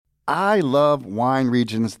I love wine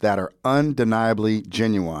regions that are undeniably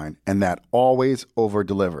genuine and that always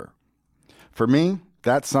over-deliver. For me,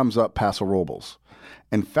 that sums up Paso Robles.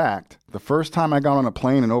 In fact, the first time I got on a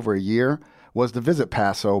plane in over a year was to visit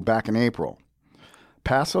Paso back in April.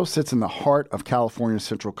 Paso sits in the heart of California's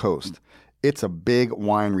Central Coast. It's a big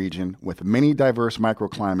wine region with many diverse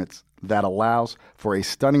microclimates that allows for a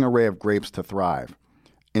stunning array of grapes to thrive.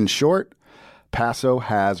 In short, Paso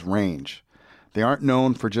has range. They aren't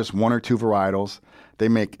known for just one or two varietals. They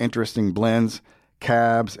make interesting blends,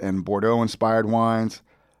 Cabs and Bordeaux-inspired wines,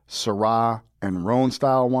 Syrah and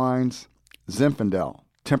Rhone-style wines, Zinfandel,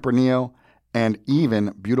 Tempranillo, and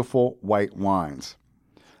even beautiful white wines.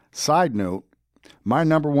 Side note, my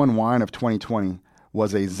number one wine of 2020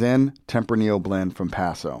 was a Zen Tempranillo blend from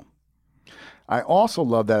Paso. I also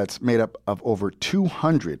love that it's made up of over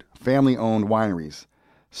 200 family-owned wineries,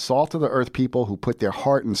 salt-of-the-earth people who put their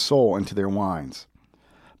heart and soul into their wines.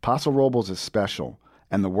 Paso Robles is special,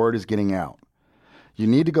 and the word is getting out. You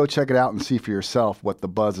need to go check it out and see for yourself what the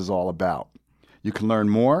buzz is all about. You can learn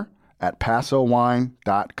more at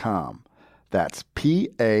pasowine.com. That's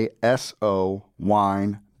PASO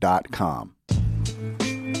wine.com.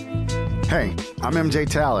 Hey, I'm MJ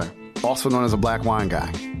Taylor, also known as a Black Wine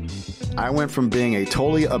Guy. I went from being a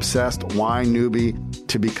totally obsessed wine newbie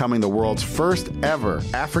to becoming the world's first ever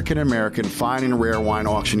African-American fine and rare wine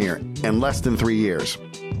auctioneer in less than 3 years.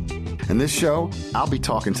 In this show, I'll be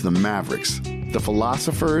talking to the mavericks, the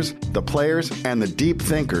philosophers, the players, and the deep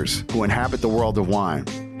thinkers who inhabit the world of wine.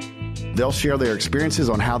 They'll share their experiences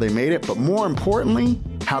on how they made it, but more importantly,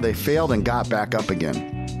 how they failed and got back up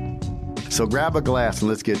again. So grab a glass and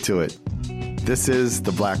let's get to it. This is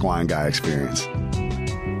the Black Wine Guy Experience.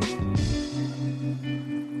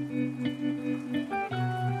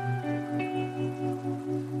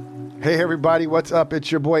 Hey everybody, what's up?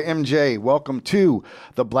 It's your boy MJ. Welcome to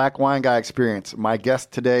the Black Wine Guy Experience. My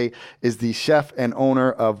guest today is the chef and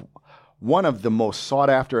owner of one of the most sought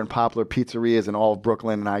after and popular pizzerias in all of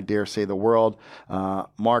Brooklyn, and I dare say the world,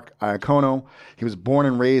 Mark Iacono. He was born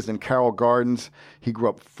and raised in Carroll Gardens. He grew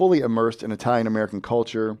up fully immersed in Italian-American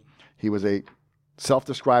culture. He was a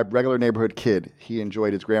self-described regular neighborhood kid. He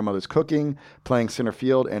enjoyed his grandmother's cooking, playing center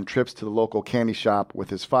field, and trips to the local candy shop with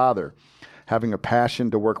his father. Having a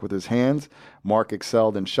passion to work with his hands, Mark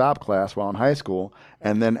excelled in shop class while in high school,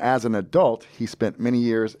 and then as an adult, he spent many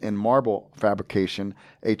years in marble fabrication,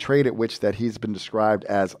 a trade at which that he's been described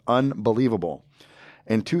as unbelievable.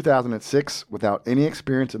 In 2006, without any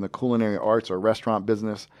experience in the culinary arts or restaurant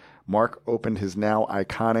business, Mark opened his now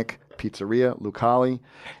iconic pizzeria, Lucali.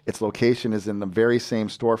 Its location is in the very same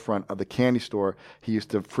storefront of the candy store he used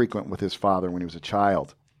to frequent with his father when he was a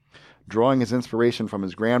child. Drawing his inspiration from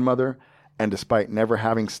his grandmother, and despite never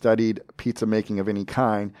having studied pizza making of any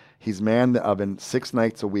kind, he's manned the oven 6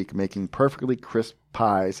 nights a week, making perfectly crisp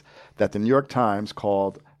pies that the New York Times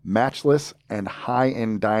called matchless and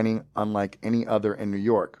high-end dining unlike any other in New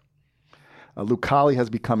York. Lucali has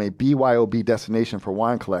become a BYOB destination for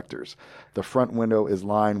wine collectors. The front window is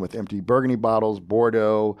lined with empty Burgundy bottles,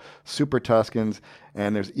 Bordeaux, Super Tuscans,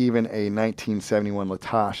 and there's even a 1971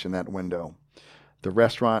 Latache in that window. The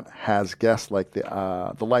restaurant has guests like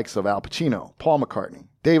the likes of Al Pacino, Paul McCartney,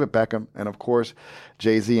 David Beckham, and of course,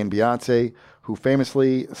 Jay-Z and Beyonce, who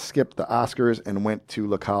famously skipped the Oscars and went to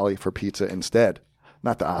Lucali for pizza instead.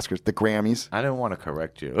 Not the Oscars, the Grammys. I didn't want to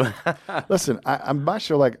correct you. Listen, I'm not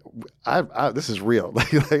sure, like, this is real.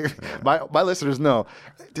 My listeners know.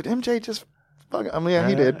 Did MJ just fuck? I mean, yeah,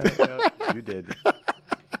 he did. You did.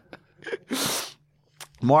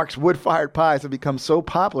 Mark's wood-fired pies have become so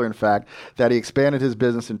popular, in fact, that he expanded his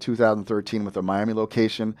business in 2013 with a Miami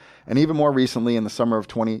location. And even more recently, in the summer of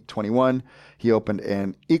 2021, he opened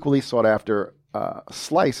an equally sought-after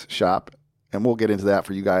slice shop. And we'll get into that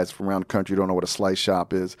for you guys from around the country who don't know what a slice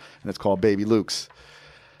shop is. And it's called Baby Luke's.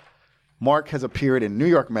 Mark has appeared in New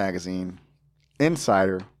York Magazine,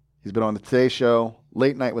 Insider. He's been on the Today Show,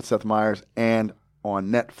 Late Night with Seth Meyers, and on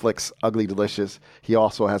Netflix, Ugly Delicious. He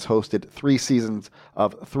also has hosted 3 seasons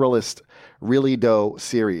of Thrillist Really Dough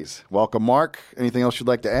series. Welcome, Mark. Anything else you'd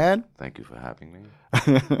like to add? Thank you for having me.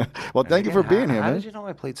 Well, thank you for being here, man. How did you know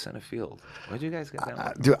I played center field? Where did you guys get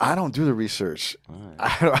that? Dude, I don't do the research. Right.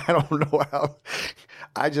 I don't know how.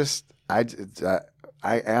 I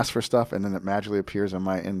ask for stuff and then it magically appears in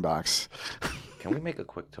my inbox. Can we make a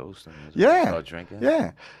quick toast and start drinking?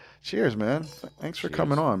 Yeah. Cheers, man. Thanks for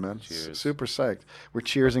coming on, man. Cheers. Super psyched. We're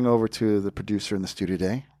cheersing over to the producer in the studio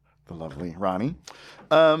today, the lovely Ronnie.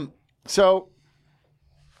 Very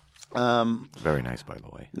nice, by the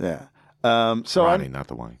way. Yeah. So Ronnie, not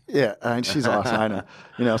the wine. Yeah, she's awesome.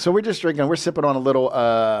 I know. So we're just drinking. We're sipping on a little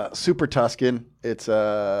Super Tuscan. It's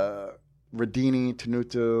Radini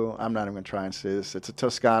Tenuto. I'm not even going to try and say this. It's a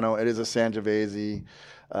Toscano. It is a Sangiovese,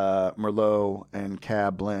 Merlot, and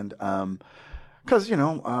Cab blend. Because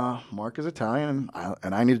Mark is Italian,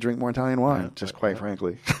 and I need to drink more Italian wine. Quite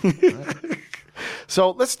frankly.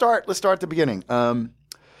 So let's start at the beginning.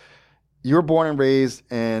 You were born and raised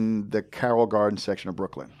in the Carroll Gardens section of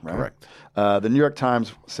Brooklyn, right? Correct. The New York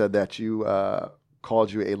Times said that you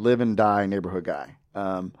called you a live and die neighborhood guy.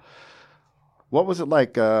 What was it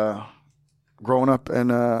like growing up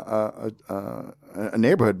in a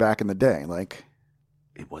neighborhood back in the day? Like,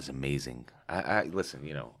 it was amazing. I listen.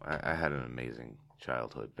 I had an amazing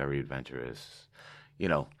childhood, very adventurous.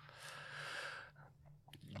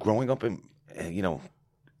 Growing up in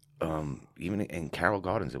even in Carroll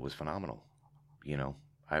Gardens, it was phenomenal.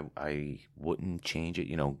 I wouldn't change it.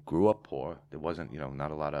 Grew up poor. There wasn't,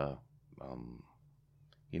 not a lot of,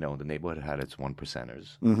 the neighborhood had its one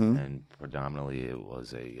percenters, and predominantly it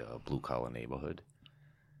was a blue collar neighborhood.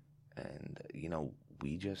 And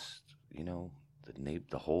we just,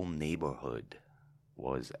 the whole neighborhood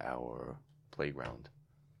was our playground.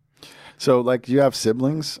 So, like, do you have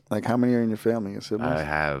siblings? Like, how many are in your family? Your siblings? I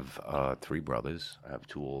have 3 brothers. I have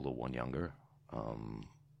 2 older, 1 younger.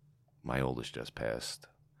 My oldest just passed.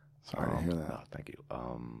 Sorry to hear that. No, thank you.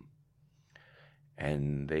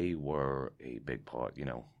 And they were a big part,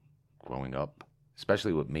 growing up,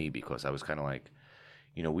 especially with me, because I was kind of like,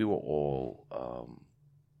 we were all,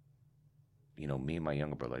 me and my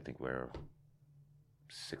younger brother, I think we're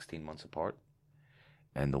 16 months apart.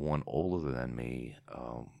 And the one older than me,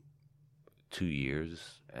 2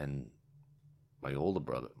 years, and my oldest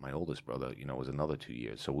brother, was another 2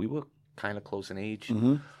 years. So we were kind of close in age.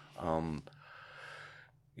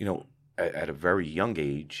 At a very young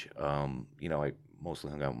age, I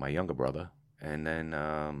mostly hung out with my younger brother. And then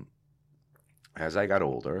as I got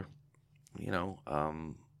older, I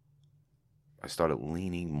started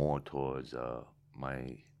leaning more towards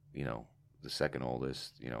my, the second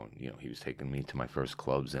oldest. He was taking me to my first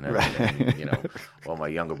clubs and everything. Right. While my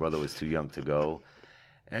younger brother was too young to go,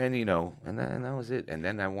 and and that was it. And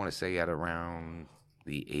then I want to say at around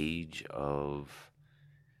the age of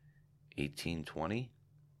 18, 20,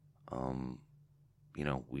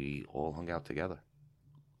 we all hung out together.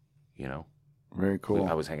 Very cool.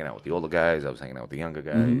 I was hanging out with the older guys. I was hanging out with the younger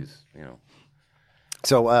guys.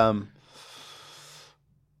 So, a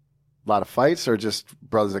lot of fights, or just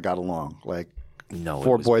brothers that got along? Like, no,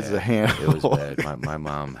 4 boys as a hand. It was bad. My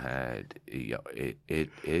mom had it.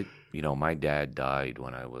 My dad died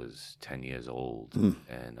when I was 10 years old,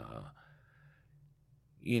 and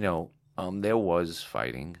there was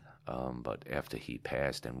fighting. But after he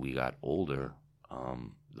passed and we got older,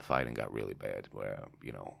 the fighting got really bad. Where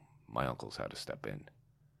my uncles had to step in,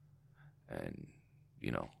 and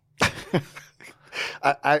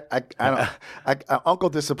Uncle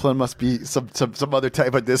discipline must be some other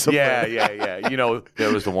type of discipline. Yeah.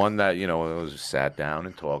 There was the one that was sat down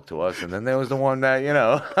and talked to us, and then there was the one that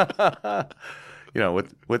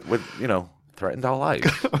with threatened our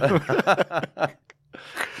life.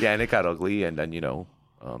 Yeah, and it got ugly, and then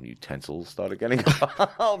utensils started getting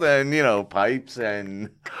involved, and pipes and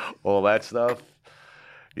all that stuff.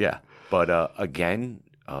 Yeah, but again,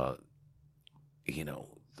 the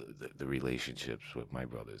relationships with my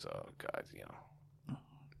brothers, God,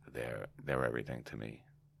 they're everything to me.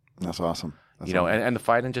 That's awesome. And the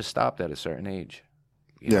fighting just stopped at a certain age.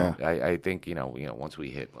 I think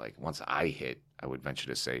once I hit, I would venture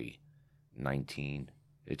to say 19,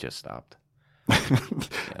 it just stopped.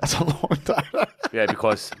 That's a long time. Yeah,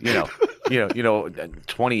 because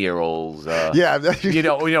 20-year-olds.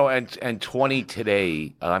 And 20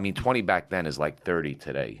 today. 20 back then is like 30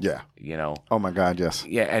 today. Yeah. Oh my God, yes.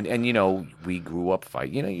 Yeah, and we grew up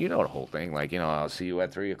fight. The whole thing. Like I'll see you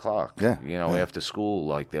at 3:00. Yeah. After school.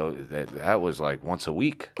 Like that was like once a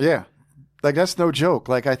week. Yeah, like that's no joke.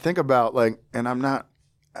 Like I think about and I'm not.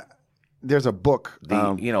 There's a book.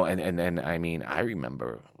 And I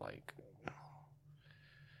remember like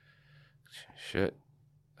shit.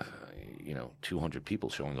 200 people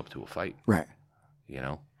showing up to a fight. Right.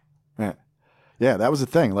 Right. Yeah, that was the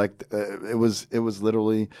thing. Like it was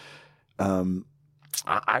literally.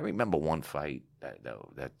 I remember one fight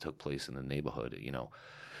that took place in the neighborhood.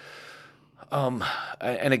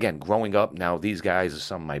 And again, growing up, now these guys are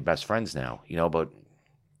some of my best friends now. But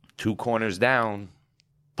 2 corners down,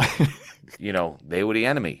 they were the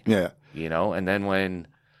enemy. Yeah. And then when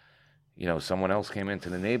someone else came into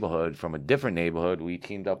the neighborhood from a different neighborhood. We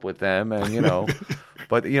teamed up with them, and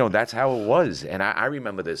but that's how it was. And I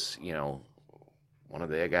remember this. One of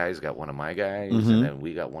their guys got one of my guys, and then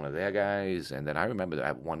we got one of their guys, and then I remember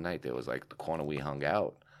that one night there was like the corner we hung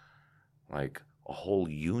out, like a whole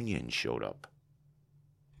union showed up.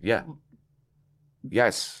 Yeah.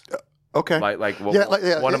 Yes. Okay.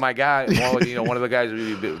 One of my guys, one of the guys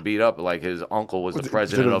we beat up, like his uncle was the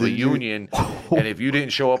president of a union, and if you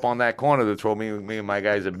didn't show up on that corner to throw me and my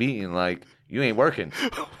guys a beating, like you ain't working.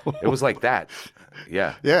 It was like that.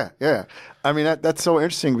 Yeah. Yeah. I mean that's so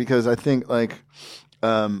interesting because I think like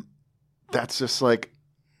that's just like.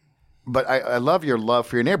 But I love your love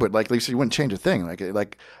for your neighborhood. Like Lisa, you wouldn't change a thing.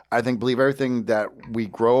 Like I believe everything that we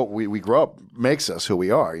grow up makes us who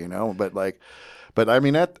we are. But I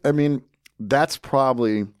mean that's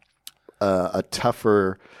probably a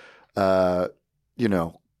tougher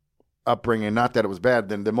upbringing. Not that it was bad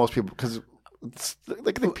than most people because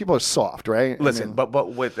I think people are soft, right? Listen,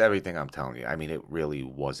 but with everything I'm telling you, I mean it really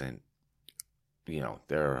wasn't.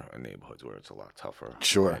 There are neighborhoods where it's a lot tougher.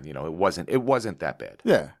 Sure. And, it wasn't that bad.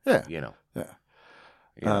 Yeah. Yeah.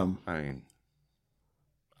 I mean,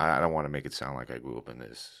 I don't want to make it sound like I grew up in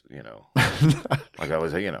this, like I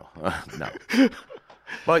was, no.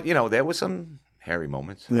 But, there was some hairy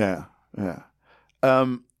moments. Yeah.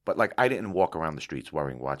 But like I didn't walk around the streets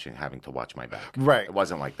having to watch my back. Right. It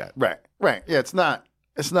wasn't like that. Right. Yeah, it's not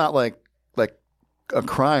like a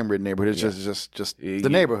crime-ridden neighborhood. It's just the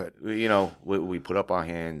neighborhood. We put up our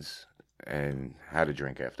hands and had a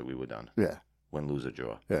drink after we were done. Yeah. Win, lose, or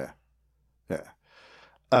draw. Yeah.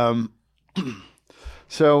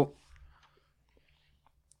 So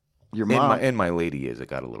your mom in my later years, it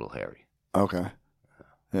got a little hairy. Okay.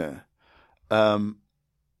 Yeah.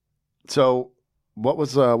 So what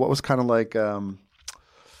was kind of like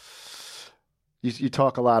you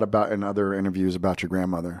talk a lot about in other interviews about your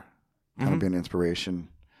grandmother kind of being an inspiration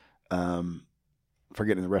for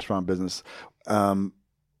getting in the restaurant business.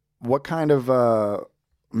 What kind of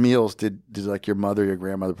meals did like your mother, your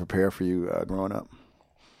grandmother prepare for you growing up?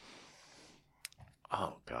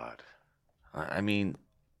 Oh God. I mean,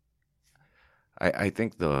 I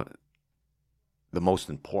think the most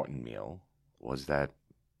important meal was that,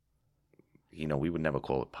 we would never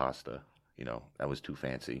call it pasta. That was too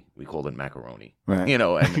fancy. We called it macaroni. Right. And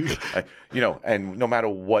and no matter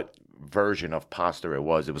what version of pasta it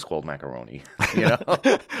was called macaroni.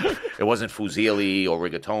 It wasn't fusilli or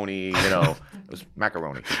rigatoni. It was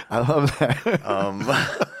macaroni. I love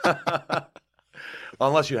that.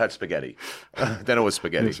 Unless you had spaghetti, then it was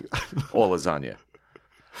spaghetti or lasagna.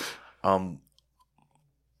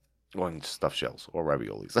 Or stuffed shells or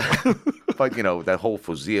raviolis. But, that whole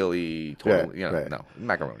fusilli, no,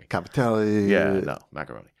 macaroni. Capitelli. Yeah, no,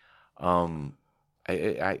 macaroni.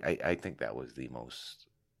 I think that was the most,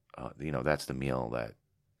 that's the meal that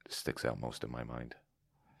sticks out most in my mind.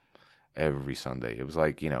 Every Sunday. It was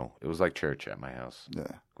like, it was like church at my house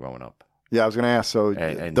growing up. Yeah, I was going to ask, so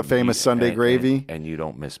and the famous Sunday gravy? And you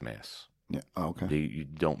don't miss Mass. Yeah, okay. You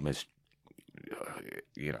don't miss,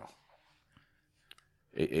 you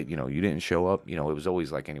didn't show up. It was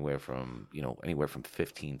always like anywhere from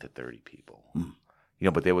 15 to 30 people.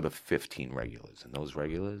 But they were the 15 regulars, and those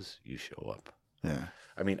regulars, you show up. Yeah.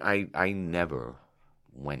 I mean, I never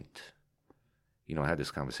went. I had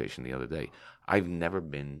this conversation the other day. I've never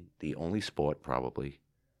been the only sport probably.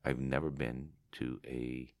 I've never been to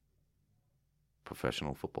a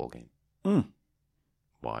professional football game.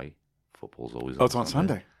 Why? Football's always on it's on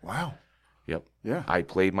Sunday. Wow. Yep. Yeah. I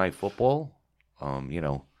played my football.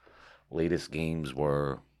 Latest games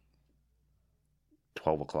were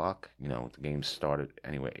 12 o'clock. The games started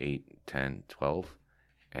anyway, 8, 10, 12.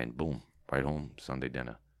 And boom, right home, Sunday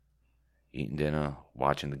dinner. Eating dinner,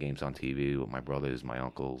 watching the games on TV with my brothers, my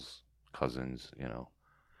uncles, cousins, Yep.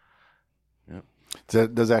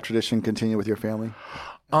 Does that tradition continue with your family?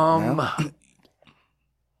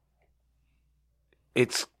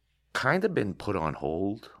 It's kind of been put on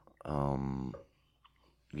hold.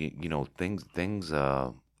 Things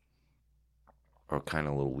are kind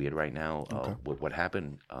of a little weird right now. Okay. What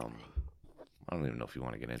happened? I don't even know if you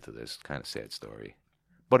want to get into this. Kind of sad story,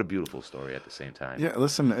 but a beautiful story at the same time. Yeah,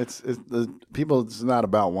 listen, it's the people. It's not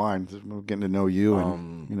about wine. It's getting to know you,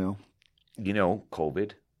 and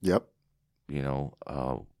COVID. Yep.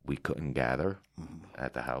 We couldn't gather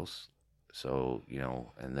at the house, so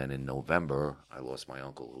and then in November I lost my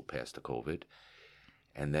uncle who passed to COVID,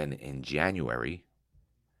 and then in January.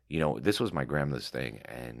 This was my grandmother's thing,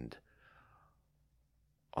 and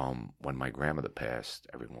when my grandmother passed,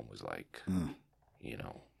 everyone was like,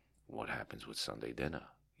 what happens with Sunday dinner?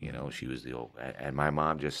 You know, she was the old, and my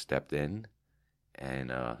mom just stepped in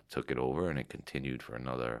and took it over, and it continued for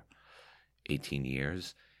another 18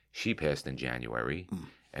 years. She passed in January,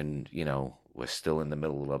 and, you know, we're still in the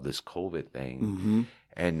middle of this COVID thing.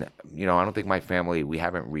 And, you know, I don't think my family, we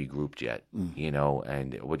haven't regrouped yet, you know,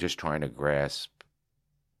 and we're just trying to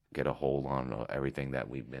get a hold on everything that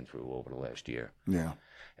we've been through over the last year. Yeah.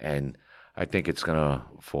 And I think it's going to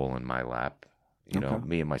fall in my lap, you know,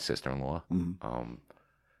 me and my sister-in-law.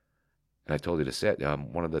 And I told you to say,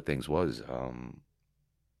 one of the things was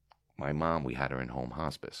my mom, we had her in home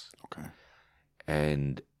hospice. Okay.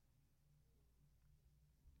 And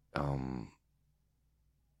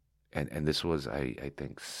and this was, I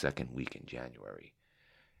think, second week in January.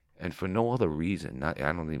 And for no other reason, I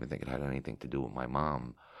don't even think it had anything to do with my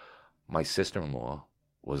mom. My sister-in-law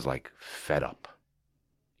was like fed up,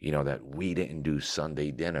 you know, that we didn't do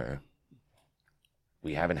Sunday dinner.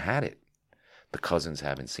 We haven't had it. The cousins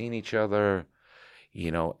haven't seen each other,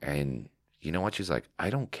 you know, and you know what? She's like, I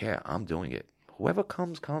don't care. I'm doing it. Whoever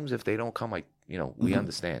comes, comes. If they don't come, you know, we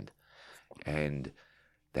understand. And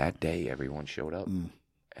that day, everyone showed up.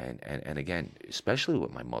 And again, especially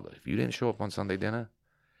with my mother, if you didn't show up on Sunday dinner,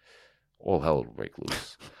 all hell would break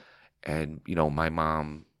loose. And, you know, my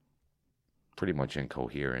mom, pretty much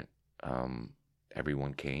incoherent.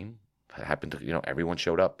 Everyone came. Happened to, you know, everyone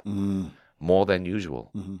showed up. More than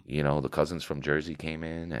usual. You know, the cousins from Jersey came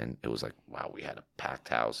in, and it was like, wow, we had a packed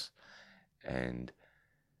house. And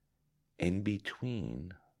in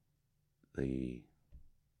between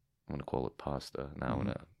I'm going to call it pasta. Now,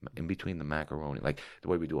 in between the macaroni, like the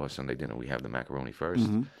way we do our Sunday dinner, we have the macaroni first,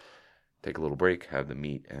 take a little break, have the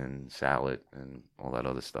meat and salad and all that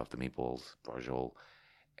other stuff, the meatballs, barjol.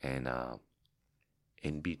 And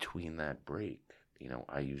in between that break, you know,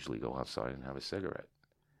 I usually go outside and have a cigarette.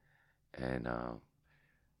 And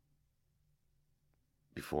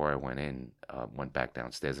before I went back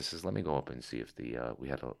downstairs, I says, let me go up and see if we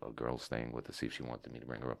had a girl staying with us, see if she wanted me to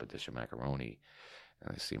bring her up a dish of macaroni.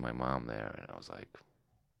 And I see my mom there, and I was like,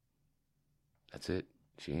 that's it.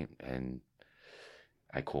 She ain't. And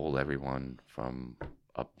I called everyone from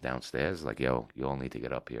up downstairs, like, yo, you all need to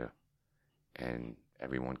get up here. And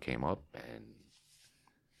everyone came up, and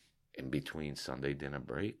in between Sunday dinner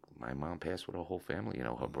break, my mom passed with her whole family. You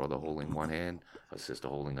know, her brother holding one hand, her sister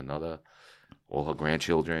holding another, all her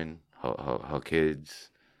grandchildren, her kids.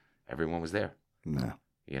 Everyone was there. Yeah.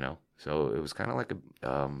 You know, so it was kind of like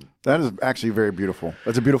that is actually very beautiful.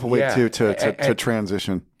 That's a beautiful way to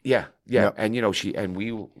transition. Yeah. Yep. And you know,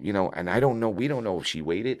 we don't know if she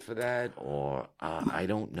waited for that or I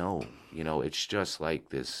don't know. You know, it's just like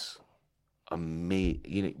this.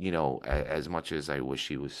 You know, as much as I wish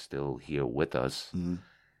she was still here with us, you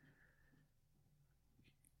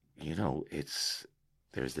know,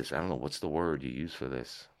 there's this, I don't know, what's the word you use for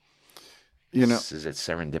this? You know, is it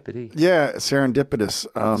serendipity? Yeah, serendipitous.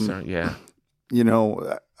 Yeah. You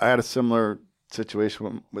know, I had a similar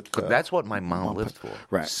situation with that's what my mom lived for.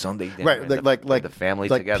 Right. Sunday dinner. Right. Like the family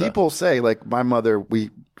like together. People say, like my mother,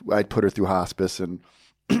 I'd put her through hospice, and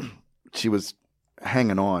she was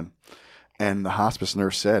hanging on. And the hospice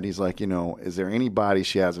nurse said, he's like, you know, is there anybody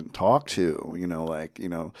she hasn't talked to? You know, like, you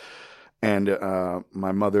know, and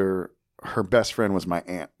my mother, her best friend was my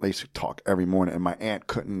aunt. They used to talk every morning, and my aunt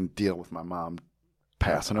couldn't deal with my mom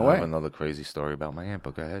passing away. I have another crazy story about my aunt,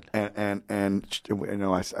 but go ahead. And you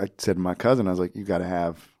know, I said to my cousin, I was like, you got to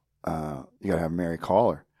have Mary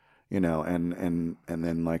call her, you know, and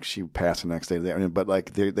then like she passed the next day there. But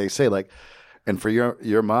like they say, like, and for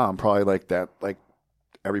your mom, probably like that, like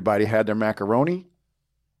everybody had their macaroni.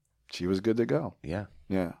 She was good to go. Yeah.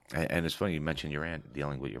 Yeah. And it's funny you mentioned your aunt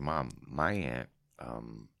dealing with your mom. My aunt,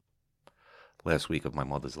 last week of my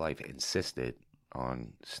mother's life, insisted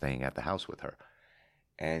on staying at the house with her.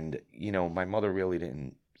 And, you know, my mother really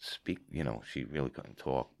didn't speak, you know, she really couldn't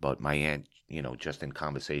talk. But my aunt, you know, just in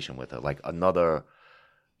conversation with her, like another,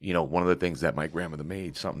 you know, one of the things that my grandmother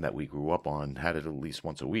made, something that we grew up on, had it at least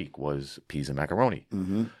once a week, was peas and macaroni.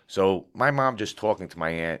 So my mom just talking to my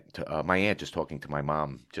aunt just talking to my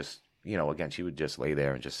mom, just, you know, again, she would just lay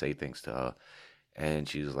there and just say things to her. And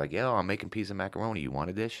she was like, yo, I'm making peas and macaroni. You want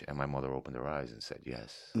a dish? And my mother opened her eyes and said,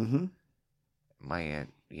 yes. My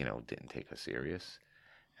aunt, you know, didn't take her serious.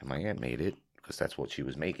 And my aunt made it because that's what she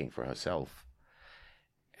was making for herself.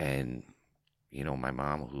 And, you know, my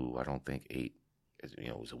mom, who I don't think ate, you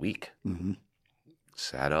know, it was a week,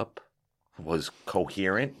 sat up, was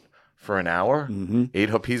coherent for an hour, ate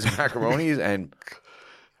her peas and macaronis, and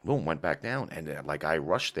boom, went back down. And like I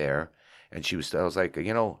rushed there, and I was like,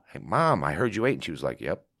 you know, hey, Mom, I heard you ate. And she was like,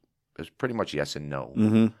 yep. It was pretty much yes and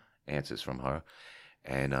no answers from her.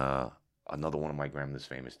 And another one of my grandmother's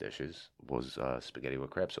famous dishes was spaghetti with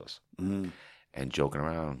crab sauce. Mm. And joking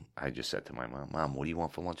around, I just said to my mom, "Mom, what do you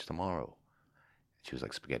want for lunch tomorrow?" She was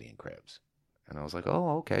like, "Spaghetti and crabs." And I was like,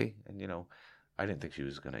 "Oh, okay." And, I didn't think she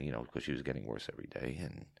was going to, because she was getting worse every day.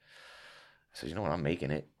 And I said, "You know what, I'm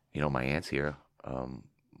making it. My aunt's here.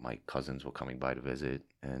 My cousins were coming by to visit."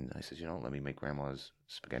 And I said, "Let me make grandma's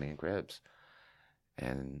spaghetti and crabs."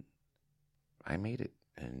 And I made it.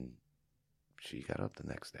 And she got up the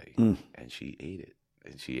next day and she ate it.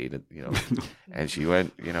 And she ate it, and she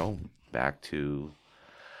went, back to,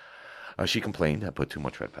 she complained I put too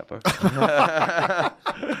much red pepper,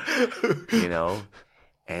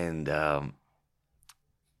 and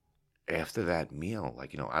after that meal,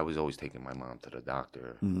 I was always taking my mom to the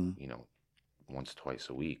doctor, once, twice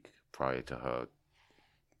a week prior to her,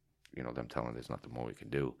 them telling her there's nothing more we can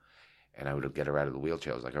do. And I would get her out of the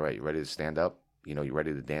wheelchair. I was like, "All right, you ready to stand up? You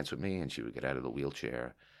ready to dance with me?" And she would get out of the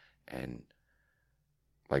wheelchair and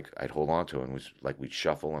I'd hold on to her and was we'd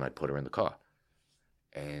shuffle and I'd put her in the car.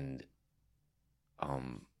 And,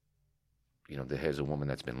 here's a woman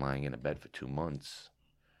that's been lying in a bed for 2 months.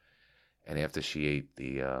 And after she ate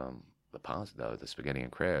the spaghetti and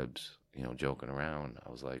crabs, joking around, I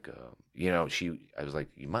was like, I was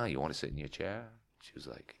like, "Ma, you want to sit in your chair?" She was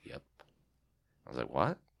like, "Yep." I was like,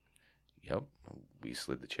 "What?" "Yep." We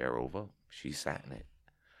slid the chair over. She sat in it.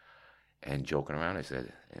 And joking around, I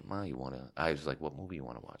said, "Hey, Ma, I was like, what movie you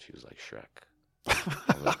want to watch?" She was like, "Shrek."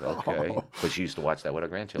 I was like, "Okay." But she used to watch that with her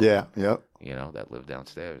grandchildren. Yeah, yep. That lived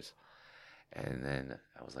downstairs. And then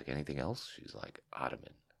I was like, "Anything else?" She's like,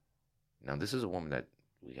 "Ottoman." Now, this is a woman that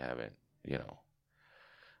we haven't,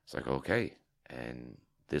 It's like, okay. And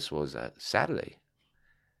this was a Saturday.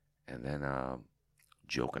 And then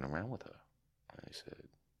joking around with her, I said,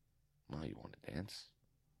 "Ma, you want to dance?"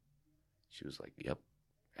 She was like, "Yep."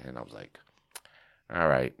 And I was like, "All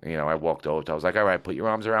right." I walked over. I was like, "All right, put your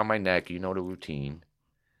arms around my neck. You know the routine."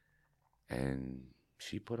 And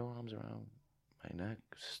she put her arms around my neck,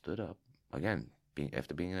 stood up. Again,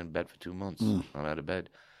 after being in bed for 2 months, I'm out of bed.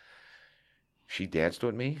 She danced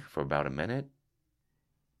with me for about a minute.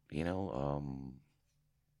 Gave a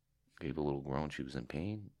little groan. She was in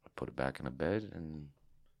pain. I put her back in the bed, and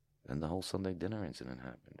then the whole Sunday dinner incident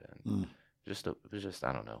happened. And it was just,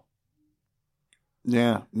 I don't know.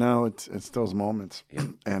 Yeah, no, it's those moments,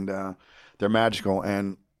 and they're magical,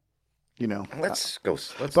 and Let's go.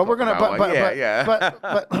 But we're gonna,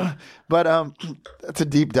 but that's a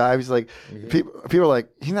deep dive. He's like, people are like,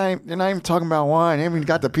 you're not even talking about wine. I haven't even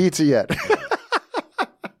got the pizza yet.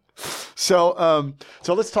 So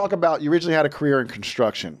let's talk about. You originally had a career in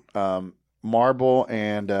construction, marble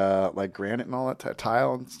and granite and all that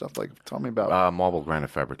tile and stuff. Tell me about marble,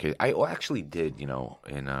 granite, fabrication. I actually did.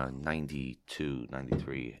 In 92,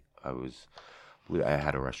 93, I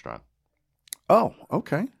had a restaurant. Oh,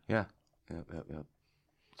 okay. Yeah. Yep.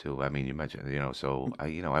 So, I mean, you mentioned, so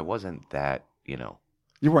I wasn't that, You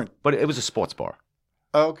weren't. But it was a sports bar.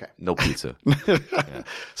 Oh, okay. No pizza. Yeah.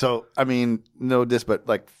 So, I mean,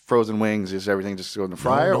 but frozen wings, is everything just go in the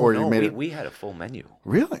fryer? No, you made it? We had a full menu.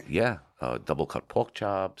 Really? Yeah. Double cut pork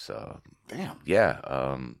chops. Damn.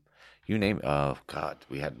 Yeah. You name God,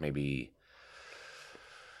 we had maybe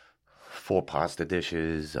 4 pasta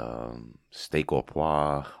dishes, steak au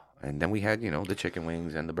pois. And then we had, the chicken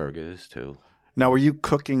wings and the burgers, too. Now, were you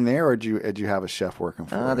cooking there, or did you have a chef working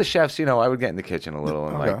for you? The chefs, I would get in the kitchen a little,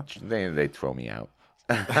 and they'd throw me out.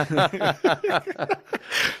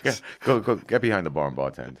 Go get behind the bar and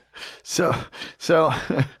bartend.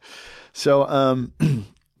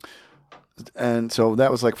 And so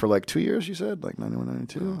that was for 2 years, you said, 91,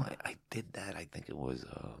 92? I did that. I think it was,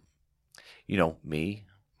 me,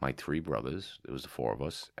 my 3 brothers. It was the 4 of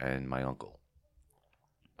us, and my uncle.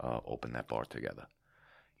 Opened that bar together.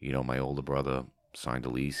 My older brother signed a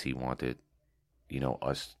lease. He wanted,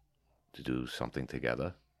 us to do something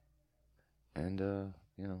together. And,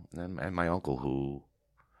 and my uncle, who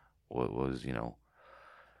was,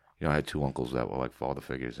 I had 2 uncles that were like father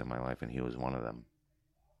figures in my life, and he was one of them.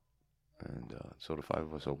 And so the 5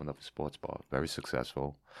 of us opened up a sports bar. Very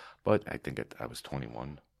successful. But I think I was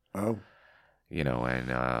 21. Oh. And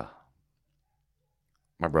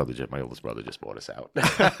my oldest brother just bought us out.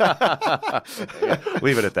 Yeah,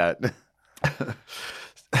 leave it at that.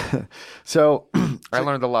 So I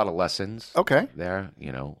learned a lot of lessons. Okay. There,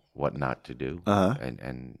 what not to do,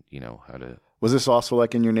 and how to. Was this also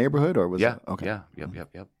in your neighborhood, or was it? Okay. Yeah. Yep.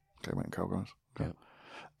 Okay, went in Cowgirls. Okay.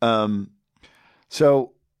 Yep.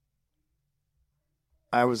 So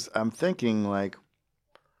I'm thinking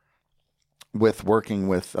with working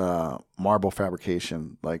with marble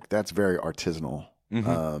fabrication, that's very artisanal.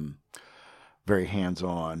 Mm-hmm. very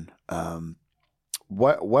hands-on.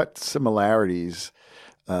 What similarities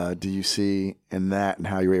do you see in that, and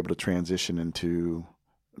how you're able to transition into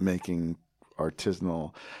making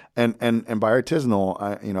artisanal? And by artisanal,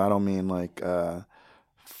 I don't mean like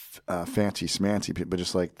fancy smancy people, but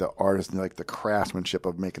just like the artist, like the craftsmanship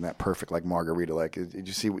of making that perfect like margarita. Like, did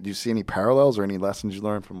you see any parallels or any lessons you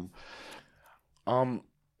learned from?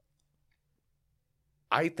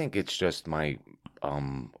 I think it's just my I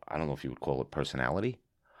don't know if you would call it personality.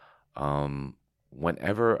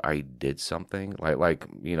 Whenever I did something like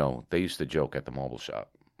they used to joke at the marble shop,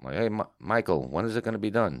 like, "Hey, Michael, when is it going to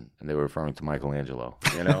be done?" And they were referring to Michelangelo.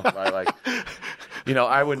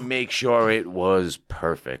 I would make sure it was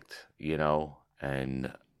perfect,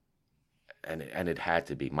 and it had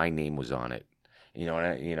to be. My name was on it, and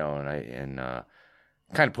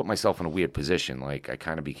kind of put myself in a weird position. Like, I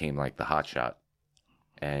kind of became like the hot shot,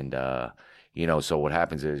 and so what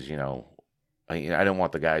happens is, I didn't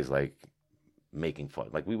want the guys like making fun.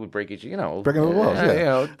 Like, we would break each, Breaking the walls,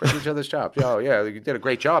 break each other's chops. Oh, yeah, you did a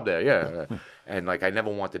great job there, yeah. And like, I never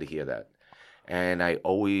wanted to hear that. And I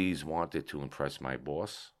always wanted to impress my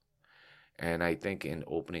boss. And I think in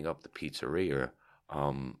opening up the pizzeria,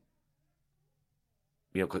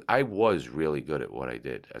 because I was really good at what I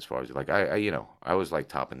did, as far as like I was like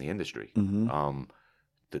top in the industry. Mm-hmm.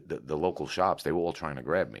 The local shops, they were all trying to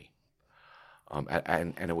grab me,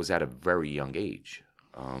 and it was at a very young age.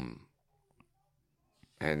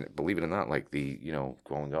 And believe it or not, like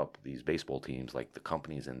growing up, these baseball teams, like the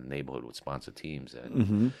companies in the neighborhood would sponsor teams.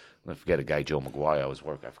 And I forget a guy, Joe McGuire,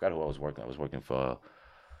 I forgot who I was working. I was working for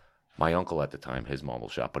my uncle at the time, his marble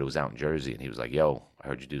shop, but it was out in Jersey. And he was like, "Yo, I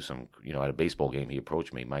heard you do some, at a baseball game." He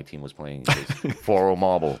approached me. My team was playing 4-0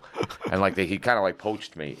 marble. And like he kind of like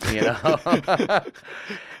poached me,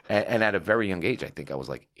 and at a very young age, I think I was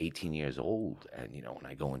like 18 years old. And, when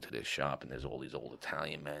I go into this shop and there's all these old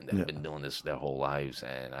Italian men that have been doing this their whole lives.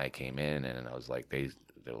 And I came in and I was like, they're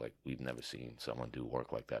like, "We've never seen someone do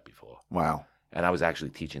work like that before." Wow. And I was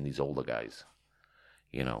actually teaching these older guys,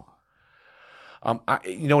 you know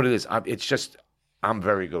what it is? It's just, I'm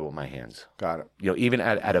very good with my hands. Got it. Even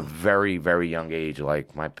at a very, very young age,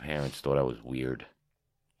 like my parents thought I was weird.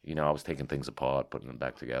 I was taking things apart, putting them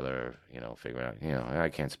back together, figuring out, I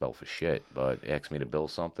can't spell for shit, but ask me to build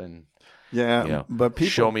something. Yeah, but people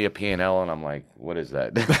show me a P&L, and I'm like, what is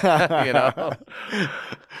that?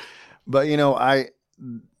 But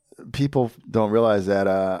people don't realize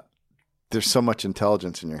that there's so much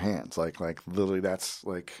intelligence in your hands. Like literally, that's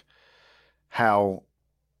like how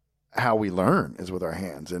we learn is with our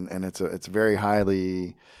hands, and it's very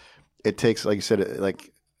highly. It takes, like you said,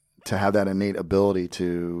 like to have that innate ability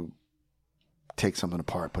to take something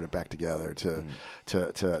apart, put it back together, to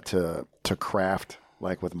craft.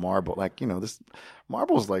 Like with marble, like this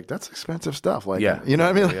marble's like, that's expensive stuff. Like, you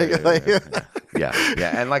know what I mean?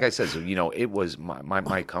 Yeah. And like I said, so it was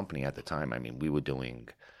my company at the time. I mean, we were doing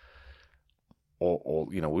all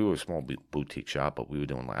we were a small boutique shop, but we were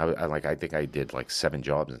doing I think I did like 7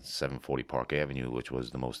 jobs in 740 Park Avenue, which was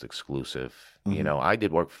the most exclusive. Mm-hmm. I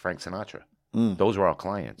did work for Frank Sinatra. Those were our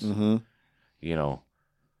clients. Mm-hmm.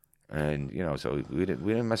 And so we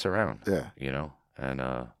didn't mess around. Yeah.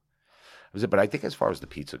 And was it? But I think as far as the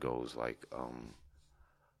pizza goes, like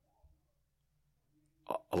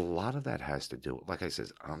a lot of that has to do. Like I said,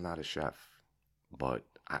 I'm not a chef, but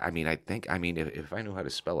I mean, if I knew how to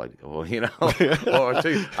spell, or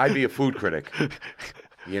I'd be a food critic.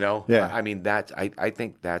 Yeah. I mean, I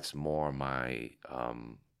think that's more my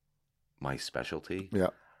my specialty. Yeah.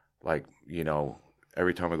 Like,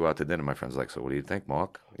 every time I go out to dinner, my friends are like, "So what do you think,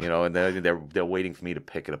 Mark?" And they're waiting for me to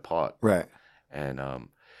pick it apart. Right. And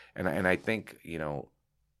I think,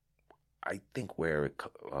 I think where it,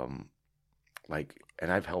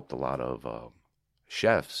 and I've helped a lot of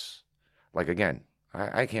chefs. Like, again,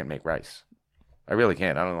 I can't make rice. I really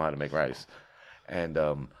can't. I don't know how to make rice. And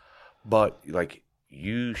but like,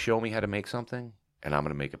 you show me how to make something, and I'm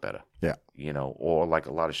gonna make it better. Yeah. Or like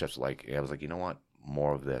a lot of chefs, I was like, you know what?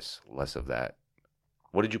 More of this, less of that.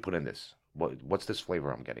 What did you put in this? What's this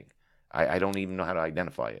flavor I'm getting? I don't even know how to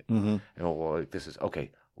identify it. Mm-hmm. This is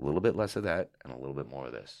okay. A little bit less of that and a little bit more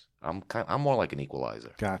of this. I'm more like an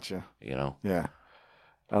equalizer. Gotcha. Yeah.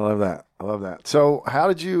 I love that. So how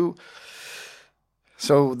did you?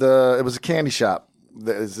 So it was a candy shop.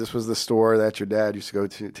 This was the store that your dad used to go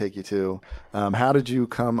to, take you to. How did you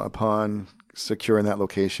come upon securing that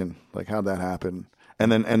location? Like, how'd that happen?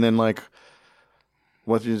 And then like,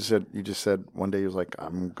 what you just said one day you was like,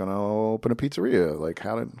 "I'm gonna open a pizzeria." Like,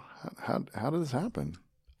 how did this happen?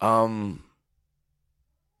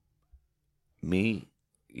 Me,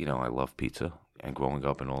 I love pizza. and growing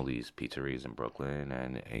up in all these pizzerias in Brooklyn,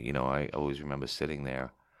 and you know, I always remember sitting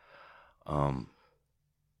there,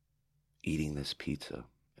 eating this pizza,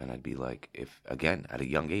 and I'd be like, if again at a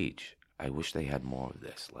young age, I wish they had more of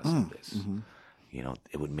this, less of this. Mm-hmm. You know,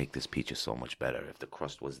 it would make this pizza so much better if the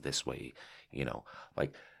crust was this way. You know,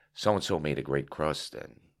 like so and so made a great crust,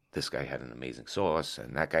 and this guy had an amazing sauce,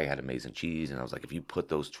 and that guy had amazing cheese, and I was like, if you put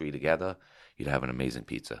those three together, you'd have an amazing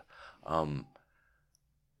pizza.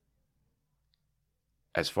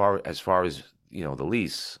 As far as you know, the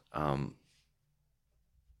lease,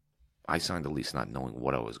 I signed the lease not knowing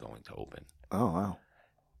what I was going to open. Oh, wow.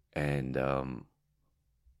 And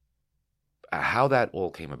how that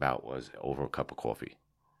all came about was over a cup of coffee.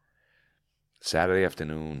 Saturday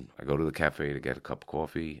afternoon, I go to the cafe to get a cup of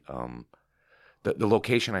coffee. The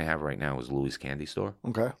location I have right now is Louis' Candy Store.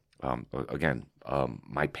 Okay. Again,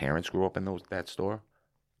 my parents grew up in that store.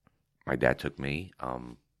 My dad took me,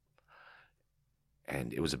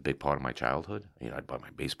 and it was a big part of my childhood. You know, I'd buy my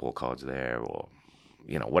baseball cards there, or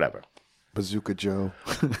you know, whatever. Bazooka Joe.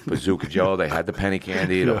 Bazooka Joe. They had the penny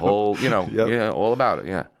candy, the whole, you know, yeah, all about it.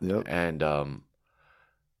 Yeah. Yep. And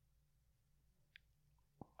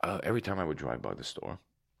every time I would drive by the store,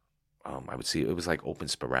 I would see it was like open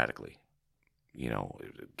sporadically. You know,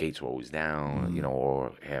 gates were always down, you know,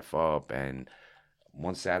 or half up. And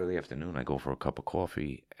one Saturday afternoon, I go for a cup of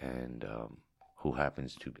coffee, and who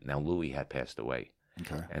happens to now Louis had passed away,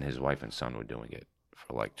 Okay. and his wife and son were doing it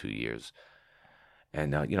for like 2 years.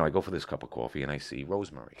 And you know, I go for this cup of coffee, and I see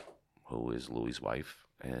Rosemary, who is Louis' wife,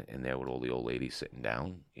 and there with all the old ladies sitting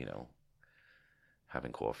down, you know,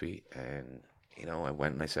 having coffee. And you know, I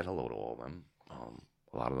went and I said hello to all of them.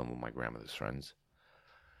 A lot of them were my grandmother's friends.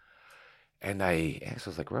 And I asked, I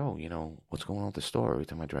was like, Ro, you know, what's going on at the store? Every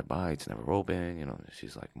time I drive by, it's never open. You know, and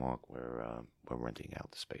she's like, Mark, we're renting out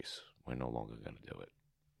the space. We're no longer going to do it.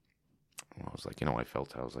 And I was like, you know, I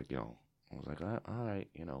was like, all right,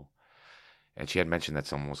 you know. And she had mentioned that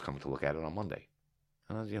someone was coming to look at it on Monday.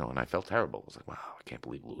 And you know, and I felt terrible. I was like, wow, I can't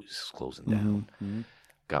believe Louis is closing down. Mm-hmm.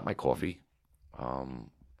 Got my coffee,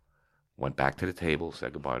 went back to the table,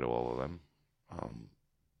 said goodbye to all of them.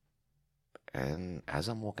 And as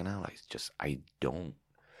I'm walking out, I don't,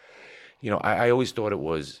 you know, I always thought it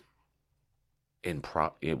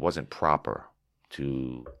wasn't proper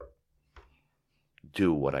to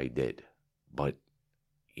do what I did. But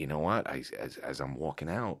you know what? As I'm walking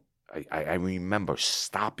out, I remember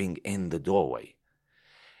stopping in the doorway,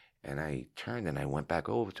 and I turned and I went back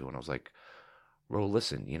over to her, and I was like, Ro,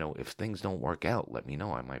 listen, you know, if things don't work out, let me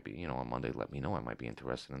know. I might be, you know, on Monday, let me know. I might be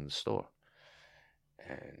interested in the store.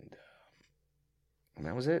 And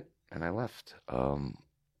that was it. And I left.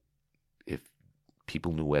 If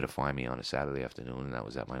people knew where to find me on a Saturday afternoon, and that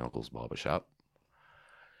was at my uncle's barbershop,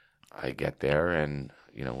 I get there, and,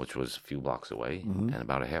 you know, which was a few blocks away. Mm-hmm. And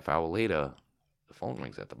about a half hour later, the phone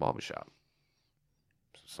rings at the barbershop.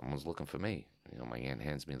 Someone's looking for me. You know, my aunt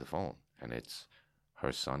hands me the phone, and it's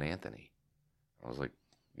her son, Anthony. I was like,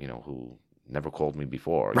 you know, who never called me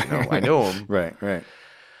before. You know, I knew him. Right.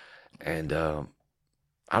 And I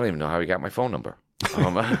don't even know how he got my phone number.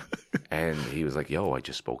 And he was like, yo, I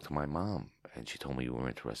just spoke to my mom, and she told me you were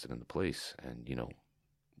interested in the place, and, you know,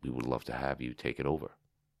 we would love to have you take it over.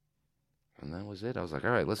 And that was it. I was like, all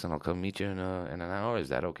right, listen, I'll come meet you in an hour. Is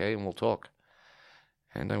that okay? And we'll talk.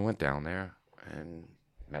 And I went down there and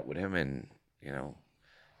met with him, and, you know,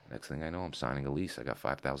 next thing I know, I'm signing a lease. I got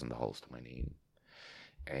 $5,000 to my name.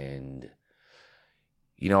 And,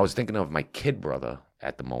 you know, I was thinking of my kid brother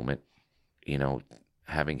at the moment, you know,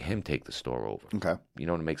 having him take the store over. Okay. You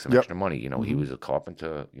know, to make some extra money. You know, he was a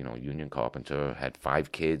carpenter, you know, union carpenter, had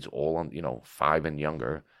 5 kids, all on, you know, 5 and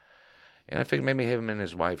younger. And I figured maybe him and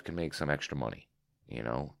his wife can make some extra money, you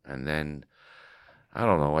know. And then, I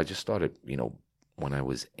don't know, I just started, you know, when I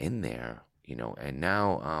was in there, you know, and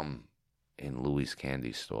now I'm in Louis'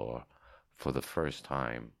 Candy Store for the first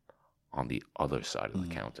time on the other side of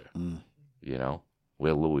the counter, you know,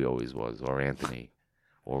 where Louis always was, or Anthony,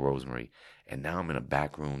 or Rosemary. And now I'm in a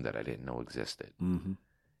back room that I didn't know existed. Mm-hmm.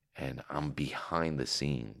 And I'm behind the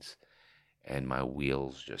scenes, and my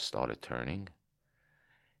wheels just started turning.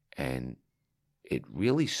 And it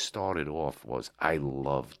really started off was I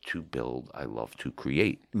love to build, I love to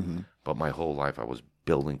create. Mm-hmm. But my whole life I was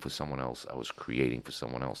building for someone else. I was creating for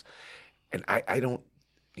someone else. And I don't,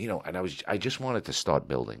 you know, and I just wanted to start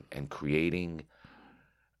building and creating.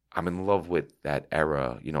 I'm in love with that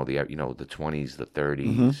era, you know, the 20s, the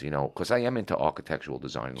 30s, you know, because I am into architectural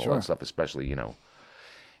design and all that stuff, especially, you know,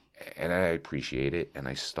 and I appreciate it. And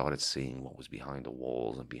I started seeing what was behind the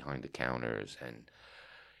walls and behind the counters, and,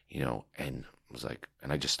 you know, and was like,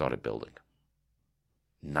 and I just started building.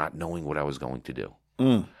 not knowing what I was going to do.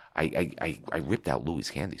 I ripped out Louis'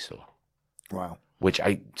 candy store. Wow. Which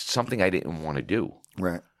something I didn't want to do.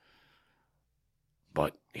 Right.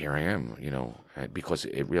 But here I am, because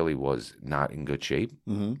it really was not in good shape.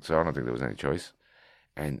 Mm-hmm. So I don't think there was any choice.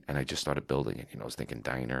 And I just started building it. I was thinking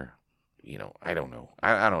diner, I don't know.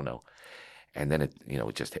 I don't know. And then it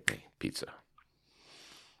just hit me, pizza.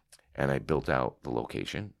 And I built out the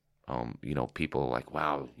location. People are like,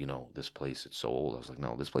 wow, this place, it's so old. I was like,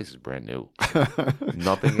 no, this place is brand new.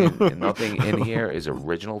 Nothing in here is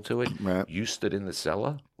original to it. Right. You stood in the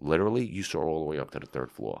cellar, literally, you saw all the way up to the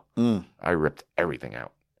 3rd floor. I ripped everything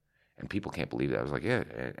out. And people can't believe that. I was like, yeah.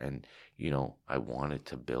 And I wanted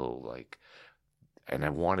to build and I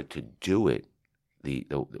wanted to do it the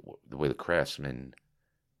way the craftsmen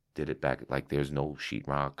did it back. Like, there's no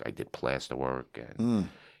sheetrock. I did plaster work and...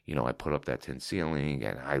 I put up that tin ceiling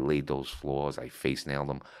and I laid those floors. I face nailed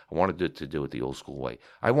them. I wanted to do it the old school way.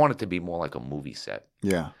 I wanted to be more like a movie set.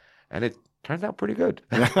 Yeah. And it turned out pretty good.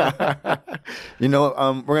 We're going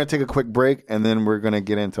to take a quick break and then we're going to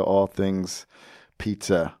get into all things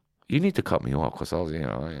pizza. You need to cut me off because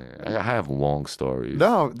I have long stories.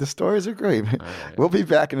 No, the stories are great. Right. We'll be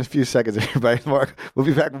back in a few seconds, everybody. Mark, we'll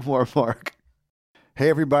be back with more Mark. Hey,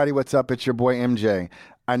 everybody. What's up? It's your boy, MJ.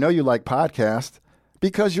 I know you like podcasts,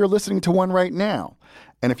 because you're listening to one right now.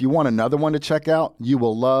 And if you want another one to check out, you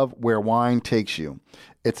will love Where Wine Takes You.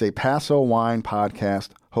 It's a Paso wine podcast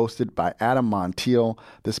hosted by Adam Montiel.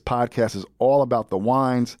 This podcast is all about the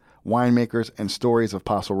wines, winemakers, and stories of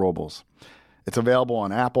Paso Robles. It's available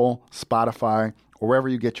on Apple, Spotify, or wherever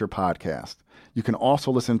you get your podcast. You can also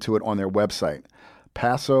listen to it on their website,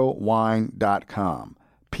 pasowine.com,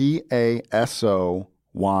 PASO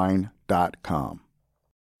wine.com.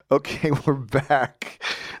 Okay, we're back.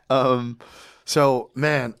 I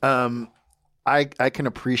can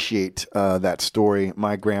appreciate that story.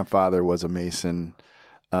 My grandfather was a mason,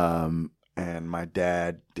 and my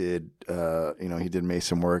dad did, he did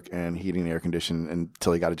mason work and heating and air conditioning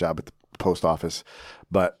until he got a job at the post office.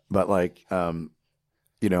 My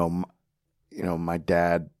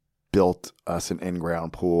dad built us an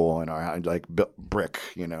in-ground pool and our built brick,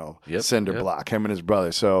 cinder block. Him and his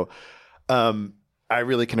brother. So. I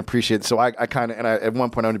really can appreciate it. So I kind of, and at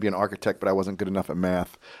one point I wanted to be an architect, but I wasn't good enough at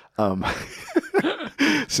math.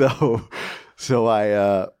 So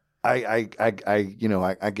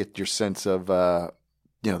I get your sense of, the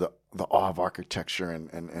awe of architecture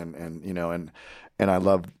and I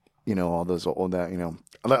love, all those old,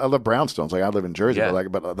 I love brownstones. Like I live in Jersey,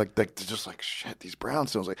 but they're just like shit. These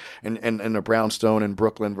brownstones, and a brownstone in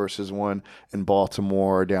Brooklyn versus one in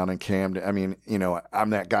Baltimore, down in Camden. I mean,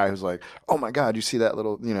 I'm that guy who's like, oh my God, you see that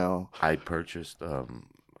little, I purchased.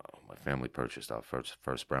 My family purchased our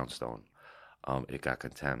first brownstone. It got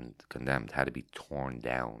condemned, had to be torn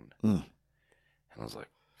down, and I was like,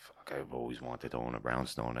 fuck, I've always wanted to own a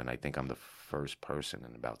brownstone, and I think I'm the first person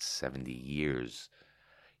in about 70 years.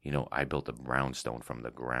 I built a brownstone from the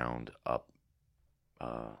ground up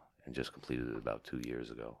and just completed it about 2 years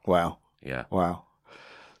ago. Wow. Yeah. Wow.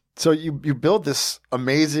 So you build this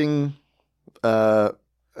amazing, I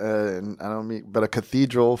don't mean, but a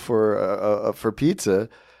cathedral for pizza,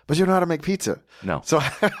 but you don't know how to make pizza. No. So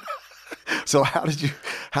how did you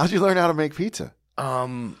learn how to make pizza?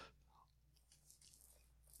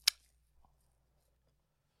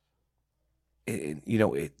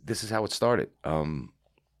 This is how it started.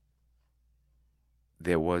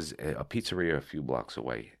 There was a pizzeria a few blocks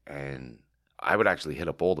away, and I would actually hit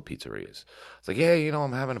up all the pizzerias. It's like, yeah,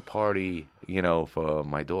 I'm having a party, for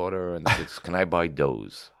my daughter, and can I buy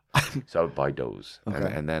doughs? So I would buy doughs,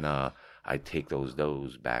 okay. and then I'd take those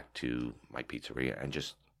doughs back to my pizzeria and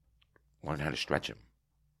just learn how to stretch them.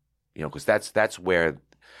 Because that's where,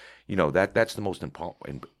 that's the most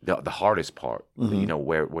important, the hardest part. Mm-hmm.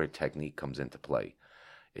 Where technique comes into play.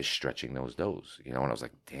 Is stretching those doughs, and I was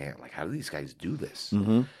like, damn, how do these guys do this?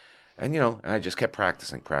 Mm-hmm. And, and I just kept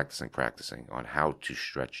practicing on how to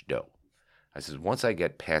stretch dough. I said, once I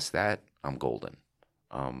get past that, I'm golden.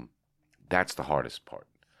 That's the hardest part.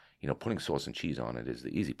 Putting sauce and cheese on it is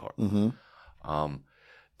the easy part. Mm-hmm.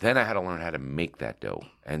 Then I had to learn how to make that dough.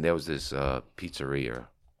 And there was this pizzeria,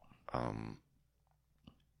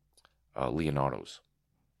 Leonardo's.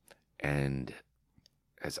 And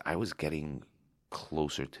as I was getting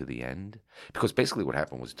closer to the end, because basically what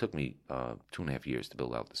happened was it took me 2.5 years to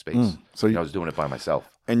build out the space. So I was doing it by myself.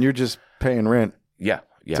 And you're just paying rent. Yeah.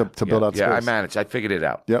 To build out space. Yeah, I managed. I figured it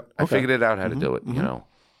out. Yep. Okay. I figured it out how to do it. Mm-hmm.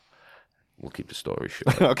 We'll keep the story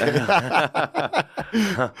short. Okay.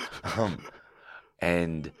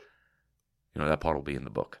 And that part will be in the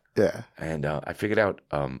book. Yeah. And I figured out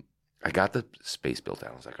I got the space built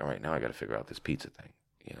out. I was like, all right, now I got to figure out this pizza thing,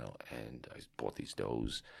 and I bought these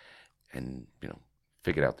doughs and,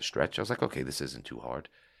 figured out the stretch. I was like, okay, this isn't too hard.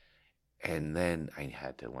 And then I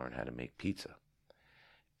had to learn how to make pizza.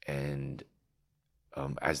 And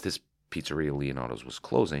as this pizzeria, Leonardo's, was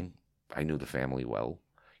closing, I knew the family well.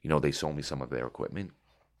 They sold me some of their equipment.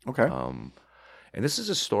 Okay. And this is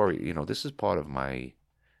a story, this is part of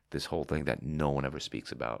this whole thing that no one ever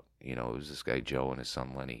speaks about. It was this guy, Joe, and his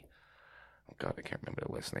son, Lenny. Oh, God, I can't remember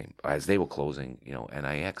their last name. As they were closing, and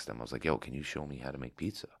I asked them, I was like, yo, can you show me how to make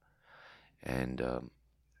pizza? And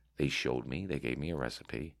they showed me. They gave me a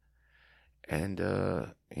recipe. And,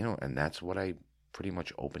 and that's what I pretty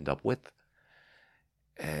much opened up with.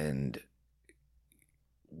 And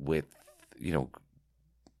with,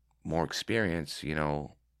 more experience, I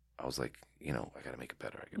was like, I got to make it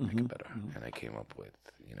better. I got to make it better. Mm-hmm. And I came up with,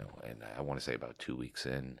 and I want to say about 2 weeks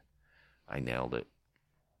in, I nailed it,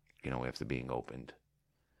 after being opened.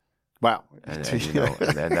 Wow. And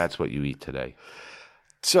and that's what you eat today.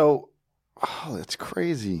 So, that's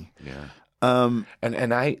crazy. Yeah.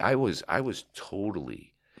 And I was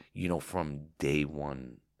totally, from day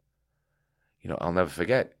one, I'll never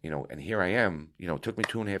forget, and here I am, it took me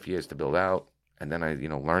 2.5 years to build out. And then I,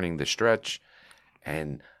 learning the stretch,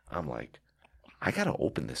 and I'm like, I got to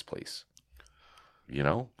open this place,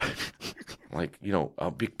 like,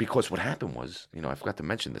 because what happened was, I forgot to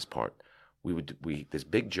mention this part. This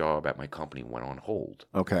big job at my company went on hold.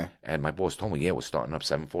 Okay. And my boss told me, yeah, we're starting up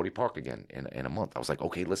 740 Park again in a month. I was like,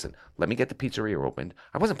 okay, listen, let me get the pizzeria opened.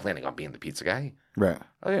 I wasn't planning on being the pizza guy. Right.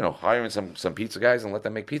 Hiring some pizza guys and let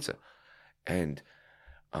them make pizza. And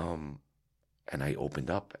I opened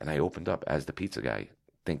up as the pizza guy,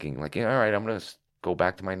 thinking like, yeah, all right, I'm going to go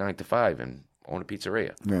back to my 9 to 5 and own a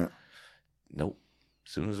pizzeria. Yeah. Nope.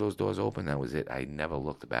 As soon as those doors opened, that was it. I never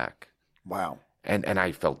looked back. Wow. And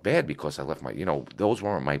I felt bad because I left those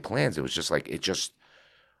weren't my plans. It was just like, it just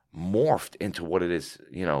morphed into what it is,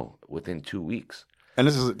 within 2 weeks. And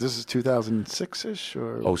this is 2006-ish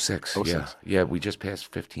or? 06, 06. Yeah. Yeah, we just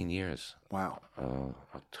passed 15 years. Wow.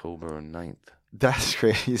 October 9th. That's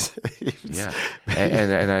crazy. Yeah.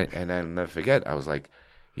 And I'll never forget, I was like,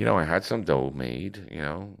 I had some dough made,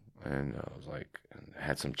 and I was like, I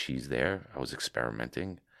had some cheese there. I was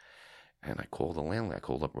experimenting. And I called the landlord. I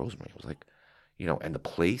called up Rosemary. I was like, and the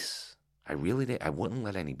place, I wouldn't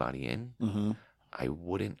let anybody in. Mm-hmm. I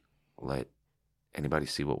wouldn't let anybody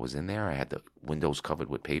see what was in there. I had the windows covered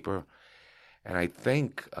with paper. And I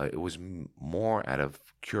think it was more out of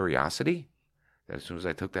curiosity that as soon as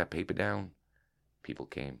I took that paper down, people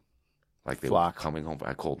came. Like they were coming home.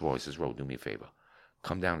 I called Roy. I says, Ro, do me a favor.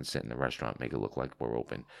 Come down and sit in the restaurant. Make it look like we're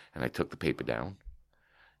open. And I took the paper down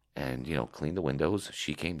and, cleaned the windows.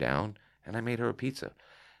 She came down and I made her a pizza.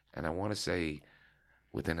 And I want to say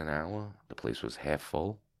within an hour, the place was half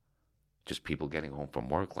full. Just people getting home from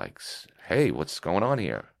work like, hey, what's going on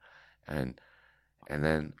here? And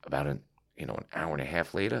then about an hour and a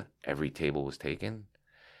half later, every table was taken.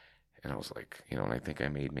 And I was like, and I think I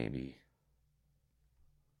made maybe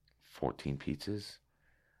 14 pizzas.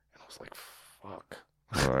 And I was like, fuck.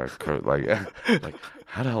 like,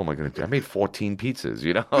 how the hell am I going to do? I made 14 pizzas,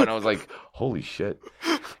 And I was like, holy shit.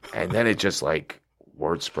 And then it just like,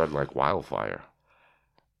 word spread like wildfire.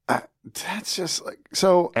 That's just like,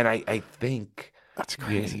 so. And I think. That's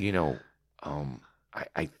crazy.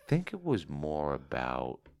 I think it was more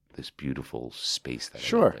about this beautiful space that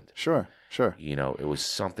I opened. Sure. It was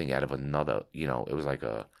something out of another, it was like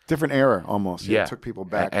a different era almost. Yeah. It took people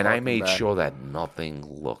back. And I made sure that nothing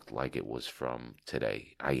looked like it was from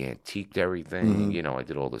today. I antiqued everything. Mm-hmm. I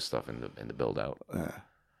did all this stuff in the build out.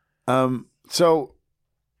 So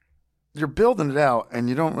you're building it out and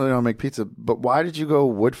you don't really want to make pizza, but why did you go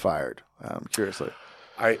wood fired? Curiously.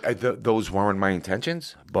 Those weren't my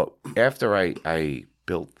intentions, but after I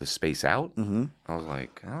built the space out, mm-hmm. I was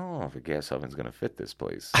like, I don't know if a gas oven's going to fit this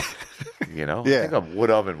place. Yeah. I think a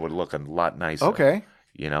wood oven would look a lot nicer. Okay.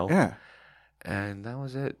 Yeah. And that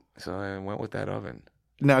was it. So I went with that oven.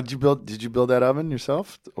 Now, did you build that oven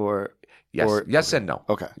yourself or? Yes. Yes and no.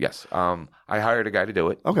 Okay. Yes. I hired a guy to do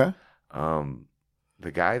it. Okay.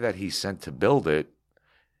 The guy that he sent to build it,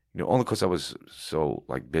 only because I was so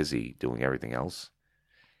like busy doing everything else,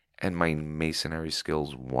 and my masonry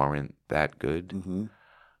skills weren't that good.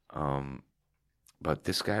 Mm-hmm. But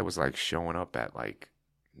this guy was like showing up at like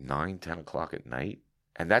 9, 10 o'clock at night,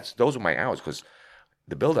 and those were my hours because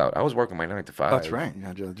the build out. I was working my 9 to 5. That's right. You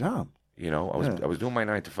had your job. I was doing my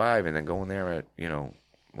 9 to 5, and then going there at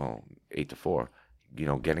 8 to 4.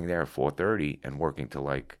 Getting there at 4:30 and working till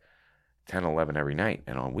like 10, 11 every night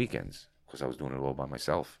and on weekends because I was doing it all by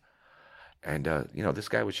myself. And, this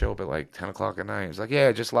guy would show up at like 10 o'clock at night. He was like,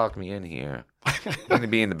 yeah, just lock me in here. And he'd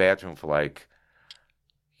be in the bathroom for like,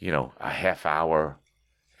 a half hour.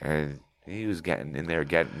 And he was getting in there,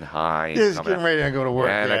 getting high. Just getting ready to go to work.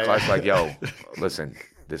 And I was like, yo, listen,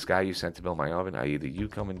 this guy you sent to build my oven, either you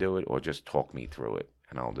come and do it or just talk me through it,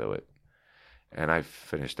 and I'll do it. And I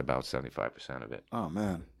finished about 75% of it. Oh,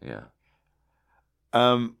 man. Yeah.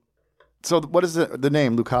 So what is the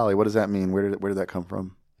name Lucali? What does that mean? Where did that come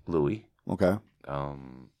from? Louis. Okay.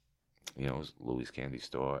 It was Louis' Candy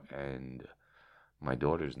Store, and my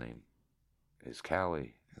daughter's name is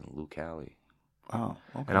Callie, and Lucali. Oh,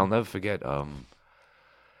 okay. And I'll never forget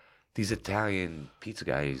these Italian pizza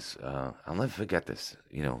guys. I'll never forget this.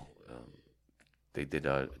 They did.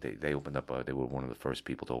 They opened up. They were one of the first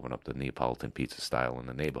people to open up the Neapolitan pizza style in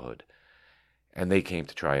the neighborhood, and they came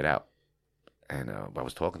to try it out. And I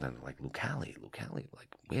was talking to them like Lucali,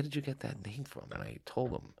 like where did you get that name from? And I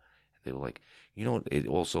told them. They were like, it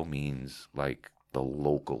also means like the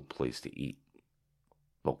local place to eat,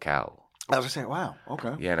 locale. I was just saying, wow,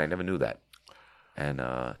 okay. Yeah, and I never knew that. And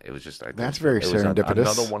it was just that's very serendipitous.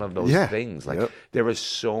 Another one of those things. Like there are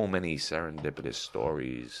so many serendipitous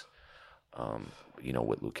stories.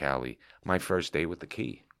 With Lucali. My first day with the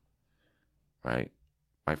key. Right?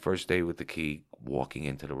 My first day with the key, walking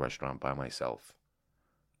into the restaurant by myself.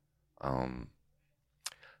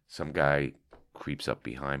 Some guy creeps up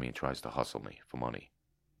behind me and tries to hustle me for money.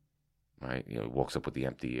 Right? He walks up with the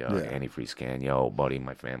empty antifreeze can. Yo, buddy,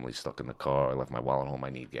 my family's stuck in the car. I left my wallet home. I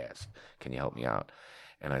need gas. Can you help me out?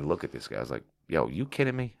 And I look at this guy. I was like, yo, you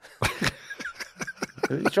kidding me?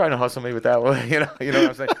 He's trying to hustle me with that one. You know what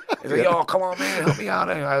I'm saying? He's like, yo, come on, man, help me out.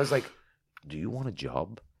 And I was like, do you want a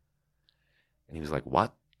job? And he was like,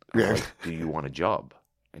 what? I was like, do you want a job?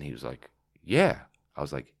 And he was like, yeah. I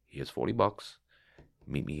was like, here's $40.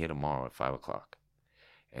 Meet me here tomorrow at 5 o'clock.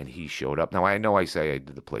 And he showed up. Now, I know I say I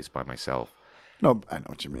did the place by myself. No, I know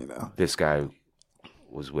what you mean now. This guy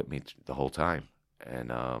was with me the whole time.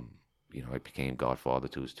 And, I became godfather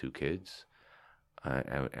to his 2 kids.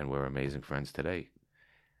 And we're amazing friends today.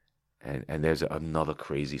 And there's another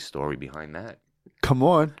crazy story behind that. Come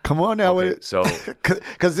on now. Okay, so,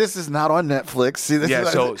 because this is not on Netflix. See, this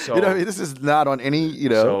is, so this is not on any,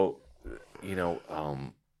 So,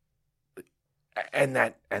 and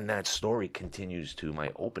that story continues to my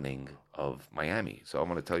opening of Miami. So I'm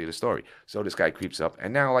going to tell you the story. So this guy creeps up,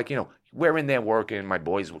 and now, we're in there working. My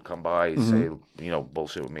boys would come by and say,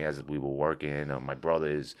 bullshit with me as we were working. My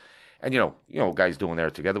brothers, and guys doing there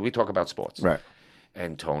together. We talk about sports, right?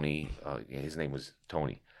 And Tony, his name was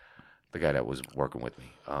Tony, the guy that was working with me.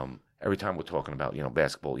 Every time we're talking about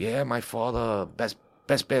basketball, my father, best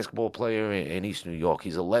basketball player in East New York.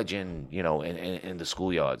 He's a legend, in the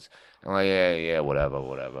schoolyards. I'm like, yeah,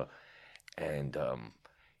 whatever. And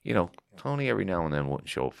Tony every now and then wouldn't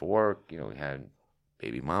show up for work. He had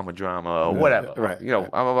baby mama drama or whatever. Right.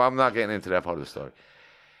 I'm not getting into that part of the story.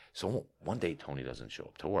 So one day Tony doesn't show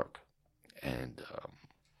up to work, and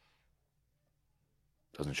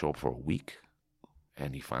doesn't show up for a week,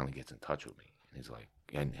 and he finally gets in touch with me. And he's like,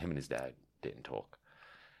 and him and his dad didn't talk.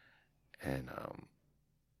 And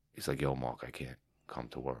he's like, yo, Mark, I can't come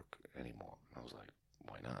to work anymore. And I was like,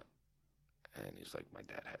 why not? And he's like, my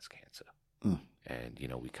dad has cancer. And,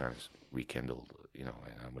 we kind of rekindled, and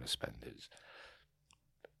I'm going to spend his,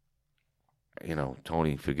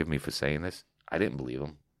 Tony, forgive me for saying this. I didn't believe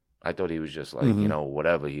him. I thought he was just like,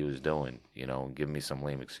 whatever he was doing, and giving me some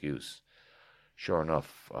lame excuse. Sure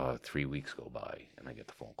enough, 3 weeks go by, and I get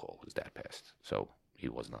the phone call. His dad passed. So he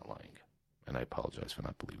was not lying. And I apologize for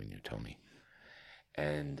not believing you, Tony.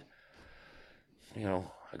 And,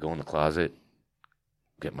 I go in the closet,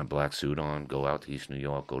 get my black suit on, go out to East New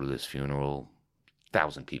York, go to this funeral.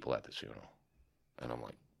 1,000 people at this funeral. And I'm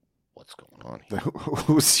like, what's going on here?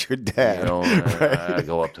 Who's your dad? Right. I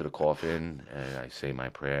go up to the coffin, and I say my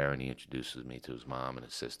prayer, and he introduces me to his mom and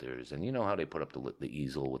his sisters. And you know how they put up the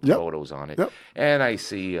easel with the photos on it? Yep. And I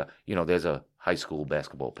see, there's a high school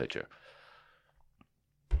basketball picture.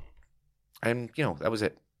 And, that was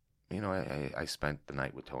it. I spent the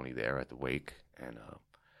night with Tony there at the wake, and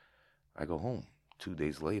I go home. 2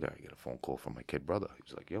 days later, I get a phone call from my kid brother. He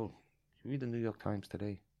was like, yo, you read the New York Times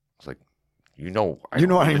today? I was like, I read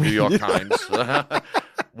the New York Times.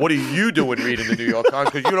 What are you doing reading the New York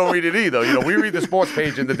Times? Because you don't read it either. We read the sports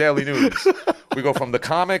page in the Daily News. We go from the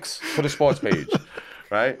comics to the sports page,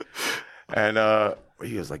 right? And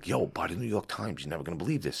he was like, yo, by the New York Times, you're never going to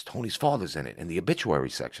believe this. Tony's father's in it, in the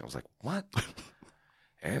obituary section. I was like, what?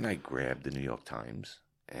 And I grabbed the New York Times,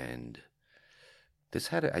 and this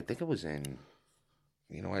had it. I think it was in,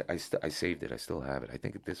 I saved it. I still have it. I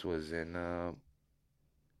think this was in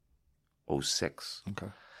 '06.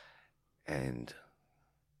 Okay. And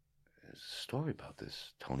there's a story about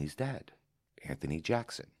this. Tony's dad, Anthony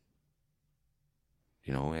Jackson.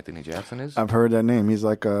 You know who Anthony Jackson is? I've heard that name. He's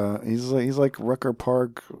like he's like Rucker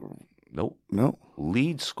Park. Nope. No.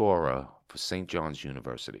 Lead scorer for St. John's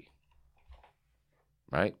University.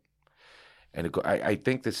 Right? And I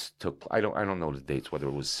think this took. I don't know the dates, whether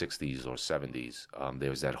it was '60s or '70s. There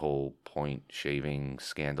was that whole point shaving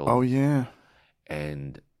scandal. Oh yeah.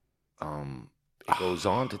 And it goes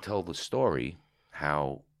on to tell the story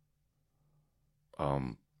how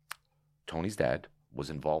Tony's dad was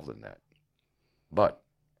involved in that. But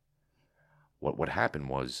what happened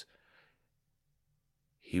was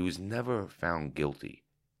he was never found guilty.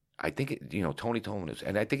 I think Tony told me this,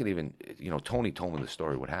 and I think it even Tony told me the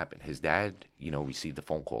story. What happened? His dad received a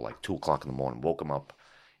phone call like 2:00 in the morning. Woke him up.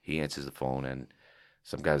 He answers the phone, and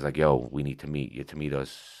some guy's like, "Yo, we need to meet you to meet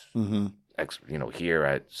us, here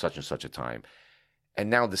at such and such a time." And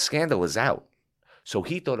now the scandal is out, so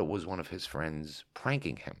he thought it was one of his friends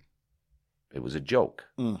pranking him. It was a joke,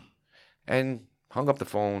 and hung up the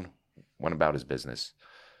phone. Went about his business.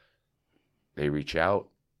 They reach out,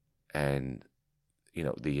 and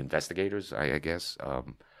the investigators, I guess,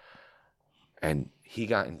 and he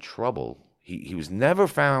got in trouble. He was never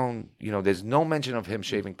found. There's no mention of him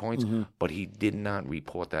shaving points, but he did not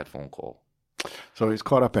report that phone call. So he's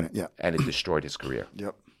caught up in it, yeah. And it destroyed his career.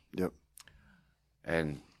 Yep.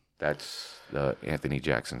 And that's the Anthony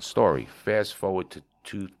Jackson story. Fast forward to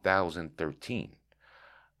 2013.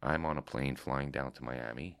 I'm on a plane flying down to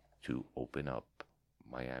Miami to open up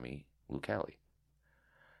Miami Lucali.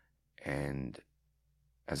 And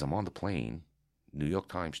as I'm on the plane, New York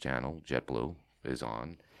Times channel, JetBlue, is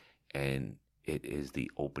on, and it is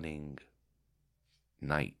the opening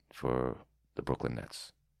night for the Brooklyn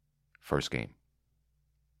Nets. First game.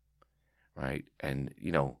 Right? And,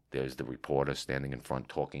 there's the reporter standing in front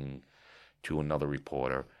talking to another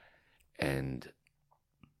reporter, and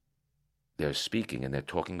they're speaking, and they're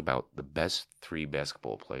talking about the best 3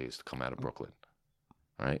 basketball players to come out of Brooklyn.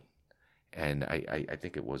 Right? And I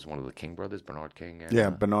think it was one of the King brothers, Bernard King.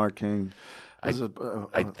 And, Bernard King. I think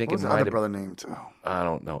what was it the might other have, brother named? Oh. I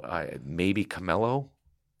don't know. Maybe Carmelo.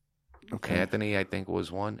 Okay. Anthony, I think,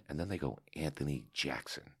 was one. And then they go, Anthony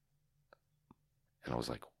Jackson. And I was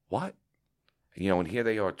like, what? And here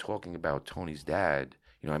they are talking about Tony's dad.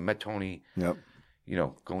 I met Tony, Yep.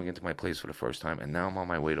 Going into my place for the first time. And now I'm on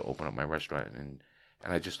my way to open up my restaurant. And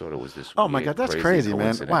I just thought it was this Oh, my God. That's crazy,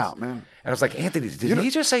 man. Wow, man. And I was like, Anthony, did he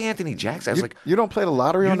just say Anthony Jackson? I was like, you don't play the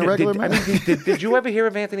lottery on the regular, man? Did you ever hear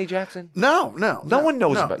of Anthony Jackson? No. No one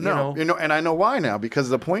knows about it. And I know why now, because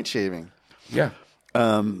of the point shaving. Yeah.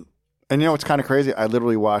 And it's kind of crazy. I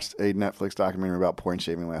literally watched a Netflix documentary about point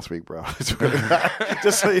shaving last week, bro.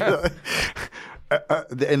 Just so you know.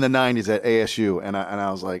 In the 90s at ASU. And I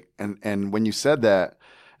was like, and when you said that,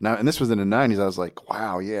 now, and this was in the 90s, I was like,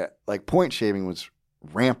 wow, yeah. Like point shaving was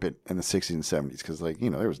rampant in the 60s and 70s because,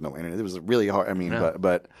 there was no internet. It was really hard. I mean,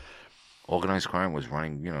 but organized crime was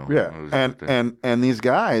running, Yeah, and these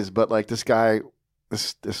guys, but like this guy,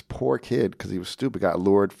 this poor kid, because he was stupid, got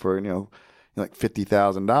lured for like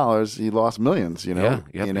 $50,000. He lost millions. He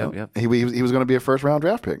was going to be a first round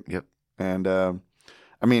draft pick. Yep. And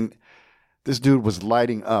I mean, this dude was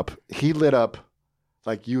lighting up. He lit up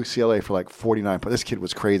like UCLA for like 49 points. This kid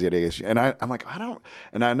was crazy at ASU. And I'm like, I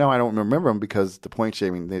know I don't remember him because the point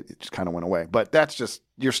shaving, it just kind of went away. But that's just,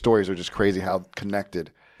 your stories are just crazy how connected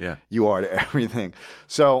you are to everything.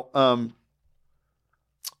 So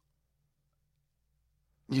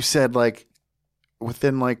you said like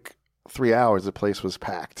within like 3 hours, the place was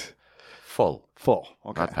packed. Full.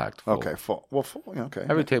 Okay. Not packed. Full. Okay. Full. Well, full. Yeah, okay.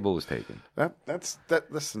 Every table was taken.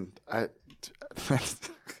 Listen,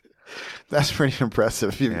 that's pretty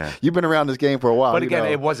impressive. You've been around this game for a while. But again,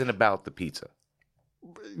 it wasn't about the pizza.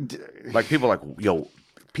 Like people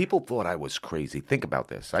people thought I was crazy. Think about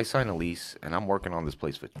this. I signed a lease and I'm working on this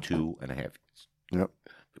place for 2.5 years. Yep.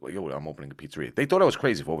 People, I'm opening a pizzeria. They thought I was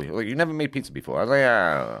crazy for me. Like, you never made pizza before. I was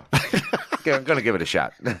like, I'm going to give it a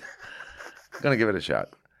shot.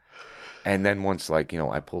 And then once, I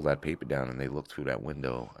pulled that paper down and they looked through that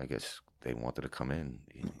window, I guess they wanted to come in,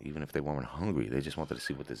 even if they weren't hungry. They just wanted to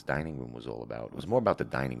see what this dining room was all about. It was more about the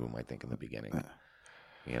dining room, I think, in the beginning.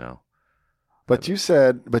 But you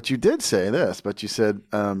did say this, but you said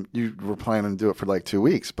you were planning to do it for like 2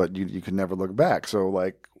 weeks, but you could never look back. So,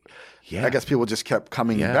 I guess people just kept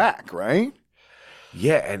coming back, right?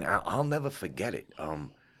 Yeah, and I'll never forget it. I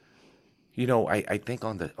think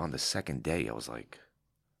on the second day, I was like,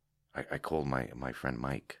 I called my friend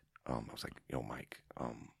Mike. I was like, yo, Mike,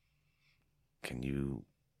 can you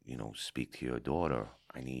speak to your daughter.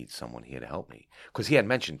 I need someone here to help me. Because he had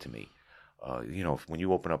mentioned to me, when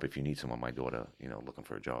you open up, if you need someone, my daughter, looking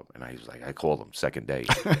for a job. And I was like, I called him second day,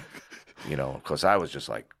 because I was just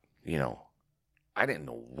like, I didn't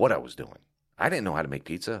know what I was doing. I didn't know how to make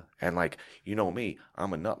pizza. And like, me,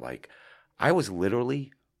 I'm a nut. Like, I was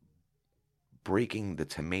literally breaking the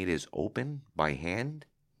tomatoes open by hand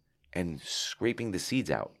and scraping the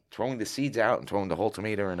seeds out, throwing the seeds out and throwing the whole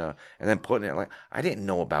tomato and then putting it, like, I didn't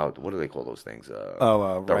know about, what do they call those things? The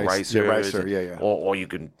rice. Yeah, ricer, yeah. Or you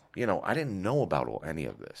can, I didn't know about any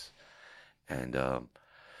of this. And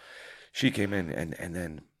she came in and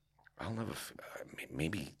then I'll never,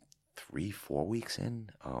 maybe 3-4 weeks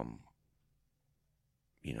in,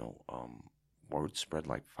 word spread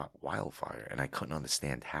like wildfire, and I couldn't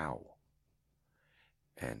understand how.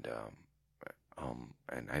 And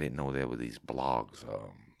I didn't know there were these blogs.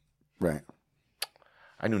 Right.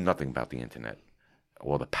 I knew nothing about the internet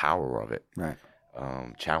or the power of it. Right.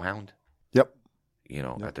 Chowhound. Yep.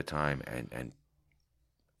 At the time, and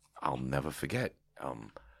I'll never forget.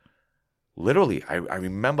 Literally, I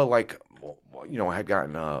remember, like, I had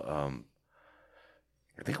gotten I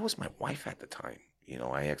think it was my wife at the time.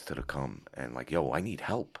 I asked her to come and, like, yo, I need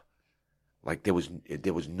help. Like, there was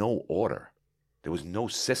no order. There was no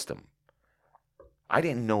system. I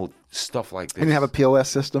didn't know stuff like this. You didn't have a POS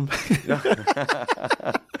system?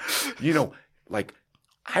 Like,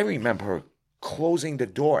 I remember her closing the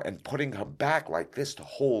door and putting her back like this to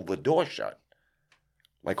hold the door shut.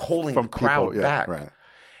 Like, holding the crowd back. Right.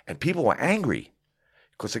 And people were angry.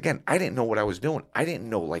 Because, again, I didn't know what I was doing. I didn't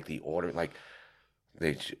know, like, the order. Like,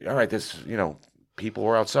 all right, people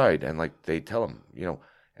were outside. And, like, they tell them,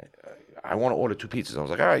 I want to order 2 pizzas. I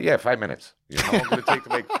was like, all right, yeah, 5 minutes. How long would it take to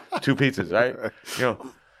make 2 pizzas, right?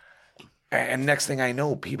 And next thing I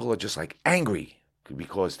know, people are just, like, angry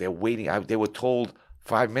because they're waiting. They were told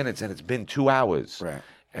 5 minutes, and it's been 2 hours. Right.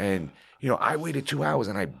 And, I waited 2 hours,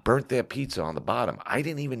 and I burnt their pizza on the bottom. I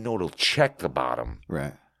didn't even know to check the bottom.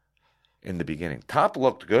 Right. In the beginning. Top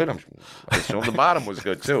looked good. I assume the bottom was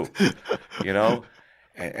good, too.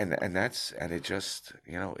 And it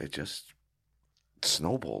just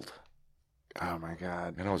snowballed. Oh my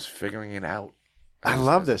God. And I was figuring it out. I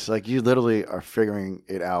love this. Like, you literally are figuring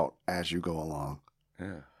it out as you go along.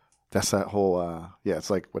 Yeah. That's that whole, it's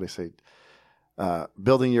like what they say,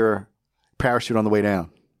 building your parachute on the way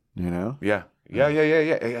down, Yeah.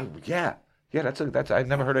 Yeah. That's I've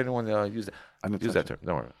never heard anyone use that term.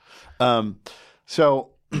 Don't worry. So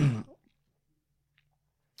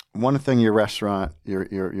one thing, your restaurant,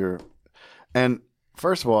 your and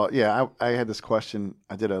first of all, I had this question.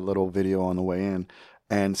 I did a little video on the way in.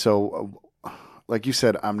 And so, like you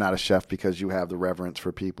said, I'm not a chef because you have the reverence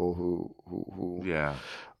for people who Yeah.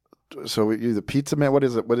 So you the pizza man, what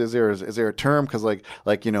is it? What is there? Is there a term? Because like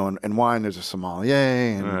in wine, there's a sommelier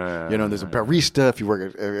and, there's a barista if you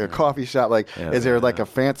work at a coffee shop. Like, is there like a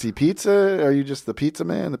fancy pizza? Are you just the pizza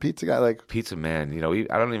man, the pizza guy? Like pizza man,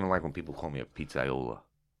 I don't even like when people call me a pizzaiola.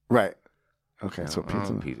 Right. Okay, so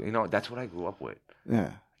pizza. That's what I grew up with.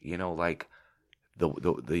 Yeah. Like the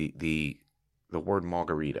word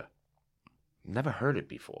margarita. Never heard it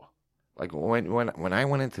before. Like when I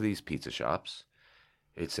went into these pizza shops,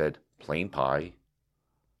 it said plain pie,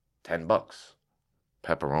 $10,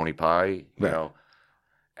 pepperoni pie,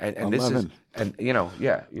 and 11. this is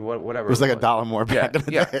whatever. It was like $1 more back in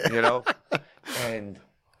the day.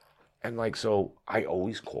 and like, so I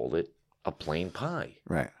always called it a plain pie.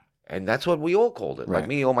 Right. And that's what we all called it. Right. Like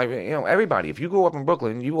me, all my, everybody. If you grew up in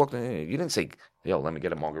Brooklyn, you walked in, you didn't say, yo, let me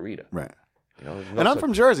get a margarita. Right. No and I'm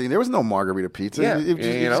from Jersey. There was no margarita pizza. Yeah, you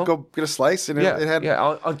just go get a slice, and it had.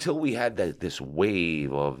 Yeah, until we had this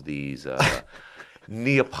wave of these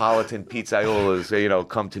Neapolitan pizzaiolas,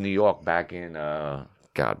 come to New York back in, God,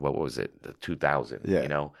 what was it, the 2000,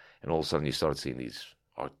 and all of a sudden you started seeing these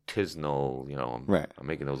artisanal, I'm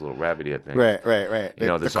making those little rabbit ear things. Right.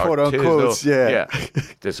 This the quote unquote,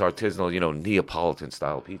 this artisanal, Neapolitan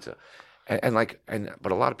style pizza,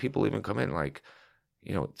 but a lot of people even come in like,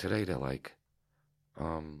 today they're like,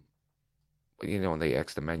 and they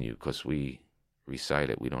X the menu because we recite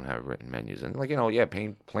it. We don't have written menus, and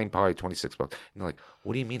plain pie, $26. And they're like,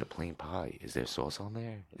 what do you mean a plain pie? Is there sauce on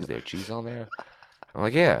there? Is there cheese on there? I'm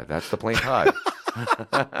like, yeah, that's the plain pie.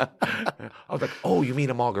 I was like, oh, you mean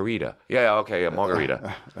a margarita? Yeah, okay, a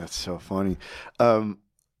margarita. That's so funny.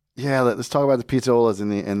 Let's talk about the pizzaiolas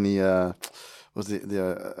and the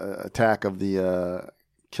attack of the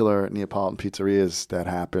killer Neapolitan pizzerias that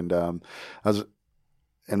happened. I was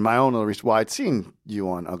in my own little research. Well, I'd seen you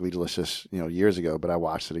on Ugly Delicious, years ago, but I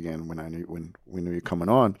watched it again when we knew you were coming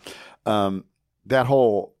on. That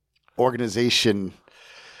whole organization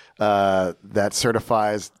that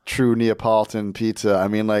certifies true Neapolitan pizza. I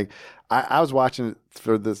mean, like I was watching it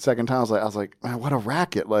for the second time. I was like, man, what a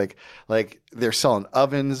racket! Like they're selling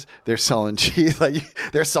ovens, they're selling cheese,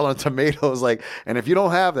 like they're selling tomatoes. Like, and if you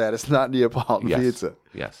don't have that, it's not Neapolitan pizza.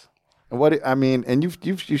 Yes. And what I mean, and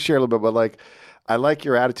you share a little bit, but like I like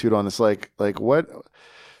your attitude on this. Like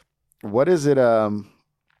what is it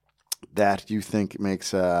that you think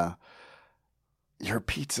makes your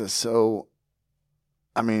pizza so?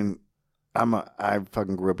 I mean, I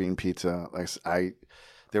fucking grew up eating pizza. Like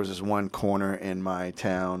there was this one corner in my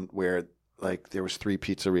town where like there was 3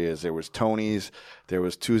 pizzerias. There was Tony's, there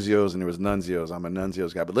was Tuzio's, and there was Nunzio's. I'm a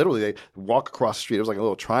Nunzio's guy. But literally, they walk across the street. It was like a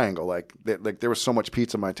little triangle. Like there was so much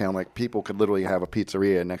pizza in my town. Like people could literally have a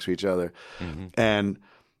pizzeria next to each other. Mm-hmm. And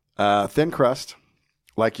thin crust,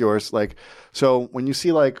 like yours. Like so, when you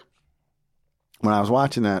see like when I was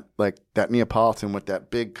watching that, like that Neapolitan with that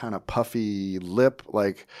big kind of puffy lip,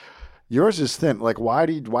 like. Yours is thin. Like, how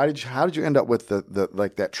did you end up with the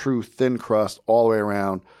like that true thin crust all the way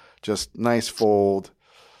around, just nice fold?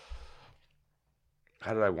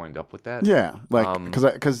 How did I wind up with that? Yeah, like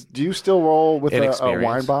because do you still roll with a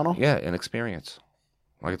wine bottle? Yeah, an experience.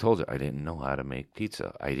 Like I told you, I didn't know how to make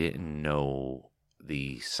pizza. I didn't know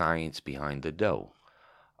the science behind the dough.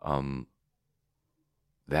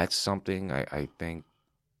 That's something I think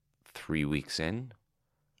 3 weeks in.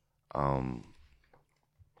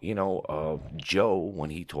 Joe, when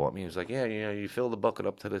he taught me, he was like, yeah, you fill the bucket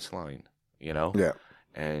up to this line, Yeah.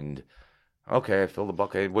 And, okay, I filled the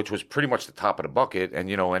bucket, which was pretty much the top of the bucket. And,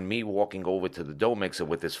 and me walking over to the dough mixer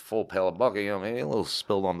with this full pail of bucket, maybe a little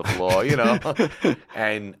spilled on the floor,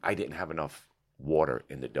 And I didn't have enough water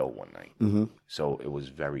in the dough one night. Mm-hmm. So it was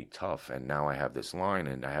very tough. And now I have this line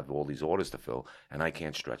and I have all these orders to fill and I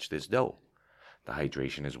can't stretch this dough. The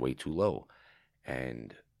hydration is way too low.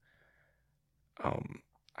 And,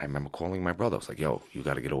 I remember calling my brother. I was like, yo, you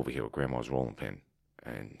got to get over here with Grandma's rolling pin.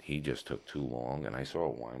 And he just took too long. And I saw a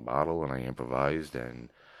wine bottle and I improvised and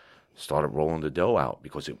started rolling the dough out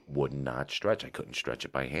because it would not stretch. I couldn't stretch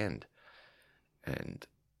it by hand. And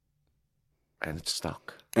it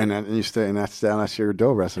stuck. And that's your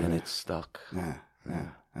dough recipe. And it stuck. Yeah.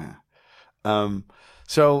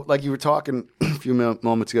 So like you were talking a few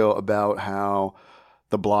moments ago about how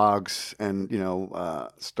the blogs and,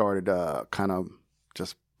 started kind of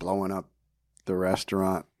just blowing up the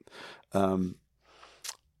restaurant.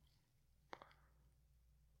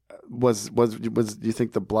 Was do you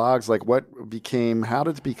think the blogs, like how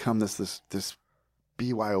did it become this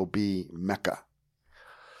BYOB mecca?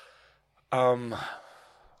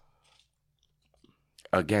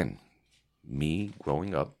 Again, me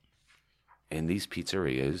growing up in these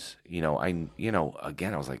pizzerias,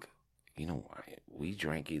 again, I was like, we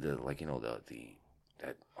drank either like,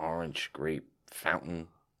 that orange grape fountain.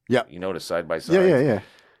 Yeah. The side by side. Yeah.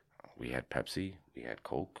 We had Pepsi, we had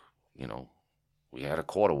Coke, we had a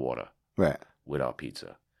quart of water. Right. With our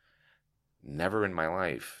pizza. Never in my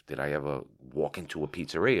life did I ever walk into a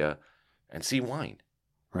pizzeria and see wine.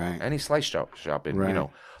 Right. Any slice shop in, right.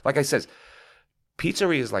 Like I said,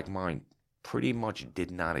 pizzerias like mine pretty much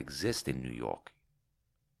did not exist in New York.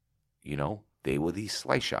 They were these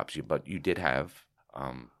slice shops, but you did have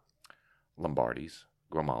Lombardi's,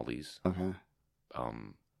 Grimaldi's, okay.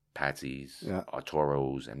 Patsy's,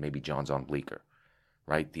 Arturo's, and maybe John's on Bleecker,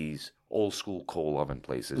 right? These old school coal oven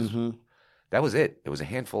places. Mm-hmm. That was it. There was a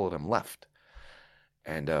handful of them left.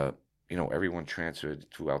 And, everyone transferred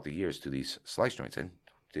throughout the years to these slice joints. And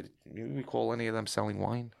did you recall any of them selling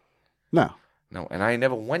wine? No. No, and I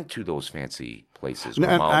never went to those fancy places. No,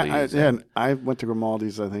 Grimaldi's. I went to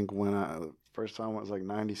Grimaldi's, I think, when first time was like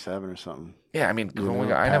 97 or something. Yeah, I mean,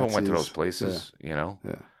 I never went to those places, Yeah.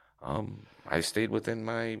 I stayed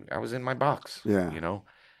I was in my box,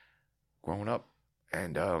 growing up.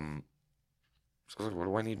 And so what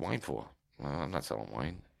do I need wine for? Well, I'm not selling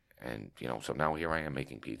wine. And, so now here I am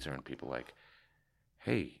making pizza and people like,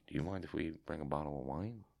 hey, do you mind if we bring a bottle of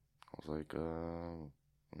wine? I was like,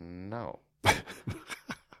 no.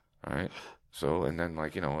 All right. So, and then I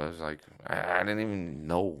was like, I didn't even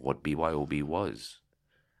know what BYOB was,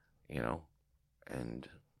 and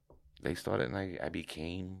they started and I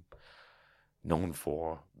became known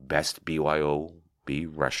for best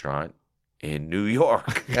BYOB restaurant in New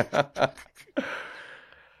York.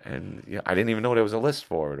 And I didn't even know there was a list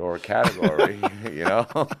for it or a category,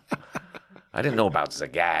 I didn't know about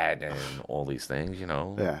Zagat and all these things,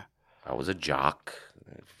 Yeah. I was a jock.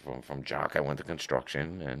 From jock, I went to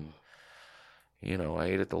construction, and I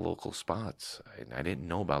ate at the local spots. I didn't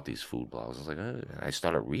know about these food blogs. I was like, and I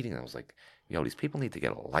started reading. I was like, these people need to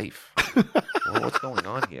get a life. Well, what's going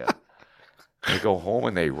on here? They go home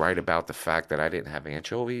and they write about the fact that I didn't have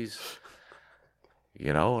anchovies.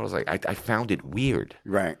 You know, I was like, I found it weird.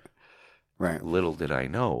 Right. Little did I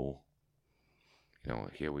know, you know,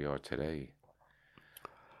 here we are today,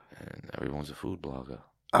 and everyone's a food blogger.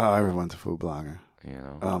 Oh, everyone's a food blogger. You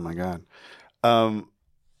know. Oh my God.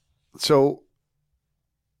 So,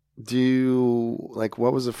 do you like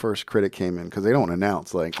what was the first critic came in? Because they don't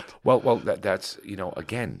announce like. Well, that's you know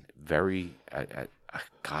again very.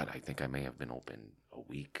 God, I think I may have been open a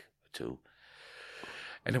week or two,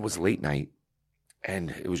 and it was late night,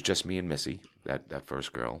 and it was just me and Missy, that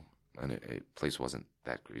first girl, and the place wasn't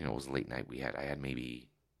that, you know, it was late night. I had maybe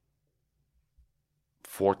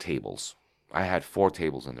 4 tables. I had 4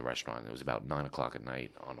 tables in the restaurant. It was about 9 o'clock at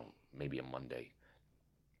night on maybe a Monday,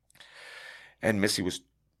 and Missy was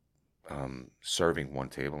serving one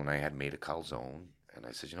table, and I had made a calzone, and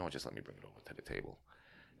I said, you know what, just let me bring it over to the table.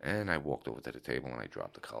 And I walked over to the table, and I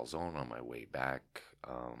dropped the calzone on my way back.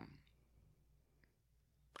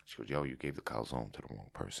 She goes, yo, you gave the calzone to the wrong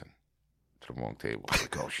person, to the wrong table. I was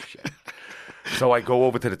like, oh, shit. So I go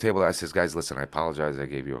over to the table. I says, guys, listen, I apologize. I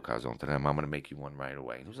gave you a calzone to them. I'm going to make you one right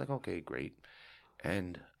away. And he was like, okay, great.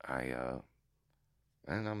 And I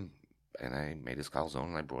made his calzone,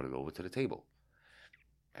 and I brought it over to the table.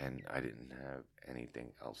 And I didn't have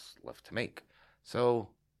anything else left to make. So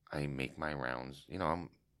I make my rounds. You know, I'm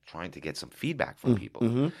trying to get some feedback from people.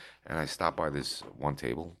 Mm-hmm. And I stopped by this one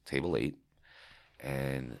table, table 8,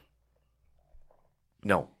 and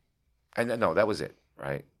no, that was it,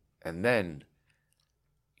 right? And then,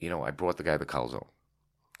 you know, I brought the guy the calzone,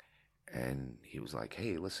 and he was like,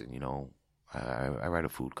 hey, listen, you know, I write a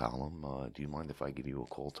food column. Do you mind if I give you a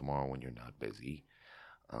call tomorrow when you're not busy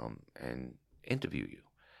and interview you?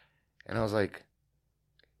 And I was like,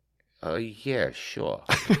 yeah, sure.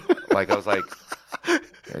 Like, I was like,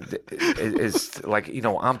 it's like, you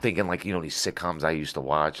know, I'm thinking like, you know, these sitcoms I used to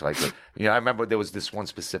watch. Like, you know, I remember there was this one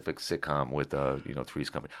specific sitcom with, you know, Three's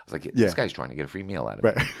Company. I was like, this guy's trying to get a free meal out of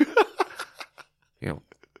me. Right. You know,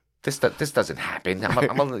 this doesn't happen.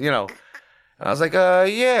 I'm you know. And I was like,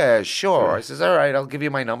 yeah, sure. I says, all right, I'll give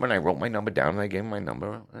you my number. And I wrote my number down, and I gave him my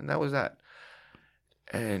number. And that was that.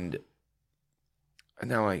 And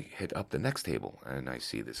now I hit up the next table, and I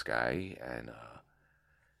see this guy, and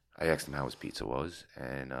I asked him how his pizza was,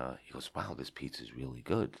 and he goes, wow, this pizza's really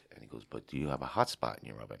good. And he goes, but do you have a hot spot in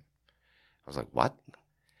your oven? I was like, what?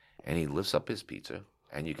 And he lifts up his pizza,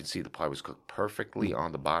 and you can see the pie was cooked perfectly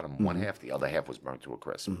on the bottom, one half. The other half was burnt to a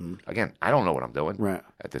crisp. Mm-hmm. Again, I don't know what I'm doing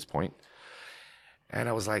at this point. And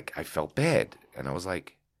I was like, I felt bad. And I was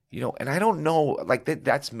like, you know, and I don't know, like,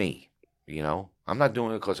 that's me, you know? I'm not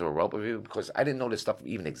doing it because of a rope review, because I didn't know this stuff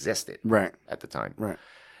even existed at the time. Right.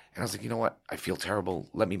 And I was like, you know what? I feel terrible.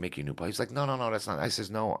 Let me make you a new pie. He's like, no, that's not. I says,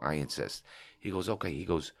 no, I insist. He goes, okay. He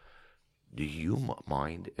goes, do you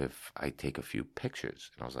mind if I take a few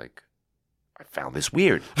pictures? And I was like, I found this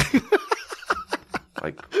weird.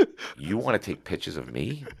 Like, you want to take pictures of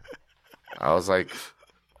me? I was like,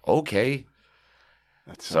 okay.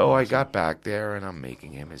 So awesome. I got back there, and I'm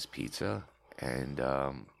making him his pizza, and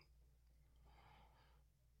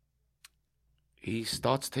he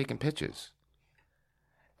starts taking pictures.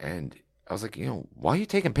 And I was like, you know, why are you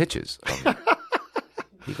taking pictures of me?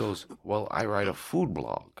 He goes, well, I write a food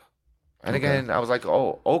blog. And again, I was like,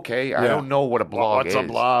 oh, okay. I don't know what a blog is. What's a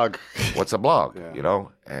blog? What's a blog, you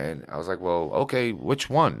know? And I was like, well, okay, which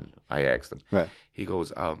one? I asked him. Right. He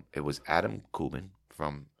goes, it was Adam Kubin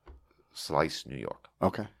from Slice, New York.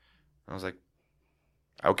 Okay. I was like,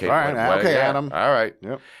 okay. All right, okay, Adam. All right.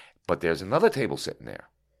 Yep. But there's another table sitting there,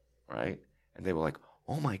 right? And they were like,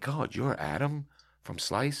 oh, my God, you're Adam from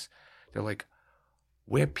Slice? They're like,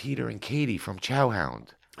 we're Peter and Katie from Chowhound.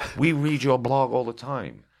 We read your blog all the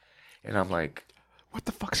time. And I'm like, what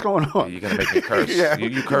the fuck's going on? You're going to make me curse.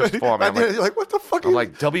 You cursed for me. You're like, what the fuck? I'm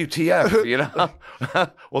like, WTF, you know?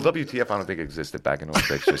 Well, WTF I don't think existed back in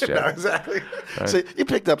 06 just yet. No, exactly. Right? So you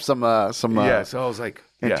picked up some so I was like,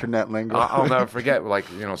 internet lingo. I'll never forget,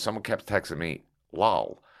 like, you know, someone kept texting me,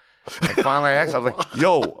 lol. And finally I asked, I was like,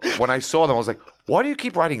 yo, when I saw them, I was like, why do you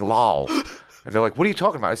keep writing lol? And they're like, what are you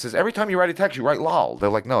talking about? I says, every time you write a text, you write lol. They're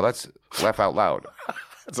like, no, that's laugh out loud.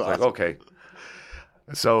 That's awesome. Like, okay.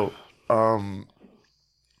 So,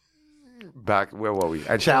 back, where were we?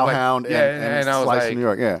 At Chowhound and I was Slice like, New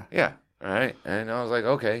York, Yeah, all right. And I was like,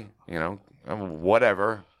 okay, you know,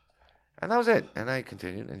 whatever. And that was it. And I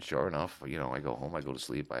continued, and sure enough, you know, I go home, I go to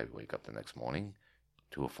sleep, I wake up the next morning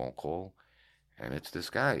to a phone call, and it's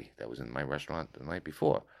this guy that was in my restaurant the night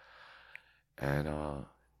before. And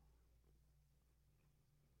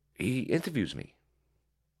he interviews me.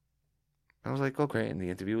 I was like, okay, and the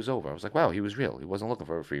interview was over. I was like, wow, he was real. He wasn't looking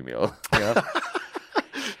for a free meal. You know?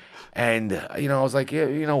 And, I was like, yeah,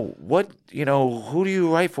 what, who do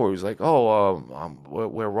you write for? He was like, oh,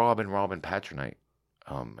 we're Rob and Patronite.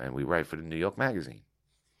 And we write for the New York Magazine.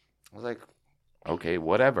 I was like, okay,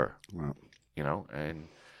 whatever. Wow. And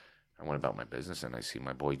I went about my business and I see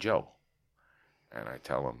my boy Joe. And I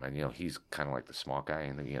tell him, and he's kind of like the smart guy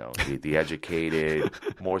and the educated,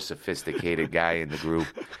 more sophisticated guy in the group.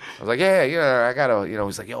 I was like, yeah, I gotta,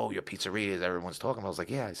 he's like, yo, your pizzeria, everyone's talking. I was like,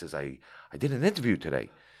 yeah. I says, I did an interview today.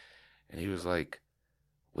 And he was like,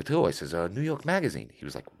 with who? I says, New York Magazine. He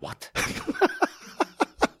was like, what?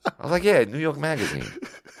 I was like, yeah, New York Magazine.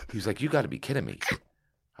 He was like, you got to be kidding me.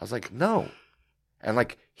 I was like, no. And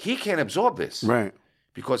like, he can't absorb this. Right.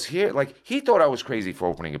 Because here, like, he thought I was crazy for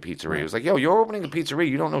opening a pizzeria. Right. He was like, yo, you're opening a pizzeria.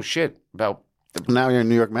 You don't know shit about now you're in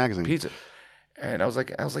New York Magazine. Pizza. And I was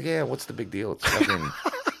like, yeah, what's the big deal? It's fucking,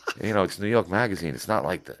 it's New York Magazine. It's not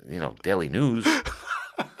like the, Daily News.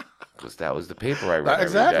 Because that was the paper I read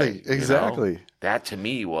every day. Exactly. That to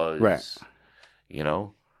me was, right.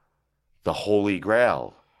 The holy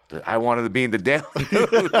grail. I wanted to be in the Daily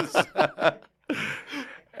News.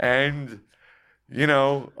 And,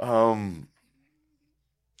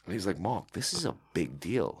 he's like, Mark, this is a big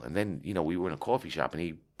deal. And then, we were in a coffee shop and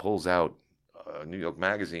he pulls out a New York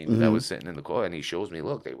Magazine that was sitting in the car and he shows me,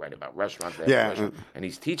 look, they write about restaurants. And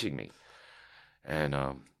he's teaching me. And,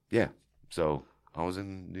 so I was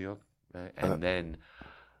in New York. And then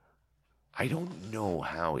I don't know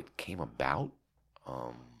how it came about.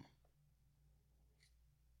 The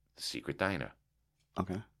Secret Diner.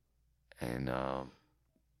 Okay. And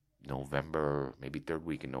November, maybe third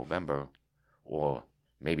week in November, or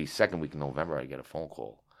maybe second week in November, I get a phone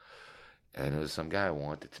call. And it was some guy who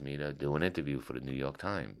wanted me to do an interview for the New York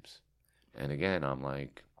Times. And again, I'm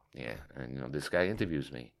like, yeah. And, this guy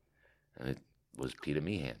interviews me. And it was Peter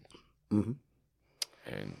Meehan. Mm-hmm.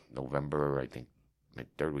 And November, I think,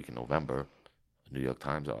 third week in November, a New York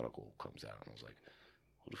Times article comes out. And I was like,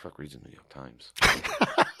 who the fuck reads the New York Times?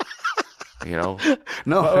 No.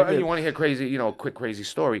 You want to hear crazy, quick crazy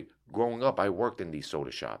story. Growing up, I worked in these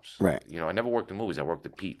soda shops. Right. I never worked in movies. I worked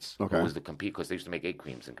at Pete's. Okay. It was to compete because they used to make 8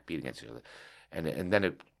 creams and compete against each other. And then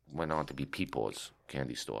it went on to be Peepaw's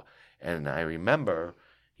candy store. And I remember,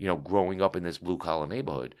 growing up in this blue collar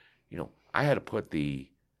neighborhood, I had to put the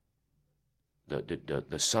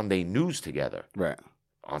Sunday news together. Right.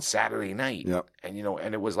 On Saturday night. Yep. And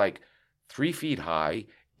and it was like 3 feet high,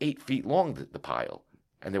 8 feet long, the pile.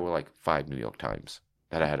 And there were like 5 New York Times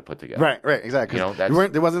that I had to put together. Right, exactly.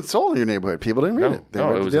 It wasn't sold in your neighborhood. People didn't read it.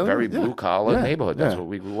 It was a very blue collar neighborhood. That's what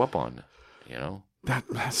we grew up on.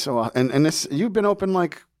 That's so. And this, you've been open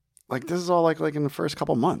like this is all like in the first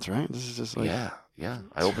couple months, right? This is just like yeah.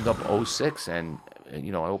 I opened up 06 and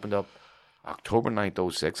I opened up October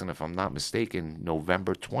 9th, 06, and if I'm not mistaken,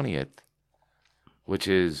 November 20th, which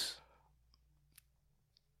is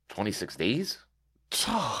 26 days.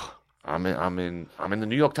 I'm in the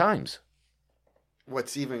New York Times.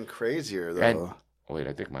 What's even crazier though? And, wait,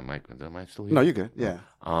 I think my mic. Am I still here? No, you're good. Yeah.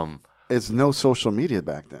 It's no social media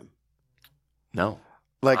back then. No.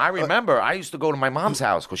 Like I remember, I used to go to my mom's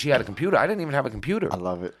house because she had a computer. I didn't even have a computer. I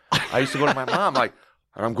love it. I used to go to my mom and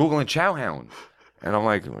I'm googling Chowhound, and I'm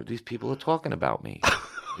like, these people are talking about me,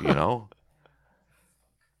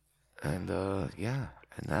 And and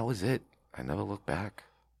that was it. I never looked back.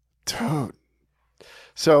 Dude.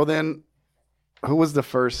 So then, who was the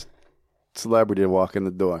first celebrity to walk in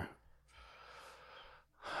the door?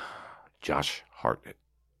 Josh Hartnett.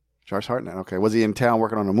 Josh Hartnett. Okay. Was he in town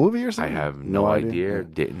working on a movie or something? I have no idea. Yeah.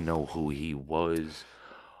 Didn't know who he was.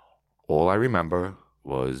 All I remember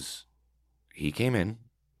was he came in,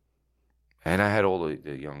 and I had all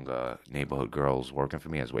the young neighborhood girls working for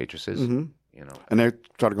me as waitresses. Mm-hmm. And they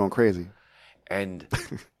started going crazy. And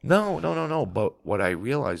no. But what I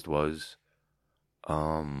realized was,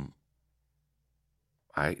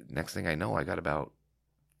 next thing I know, I got about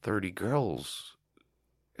 30 girls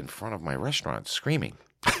in front of my restaurant screaming,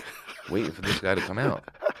 waiting for this guy to come out.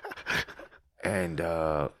 And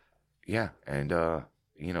and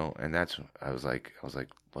that's I was like,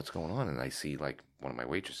 what's going on? And I see like one of my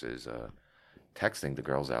waitresses texting the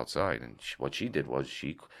girls outside, and what she did was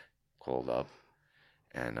she called up,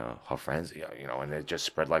 and her friends, and it just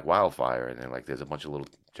spread like wildfire. And then there's a bunch of little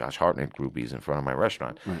Josh Hartnett groupies in front of my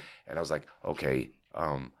restaurant, right. And I was like, okay.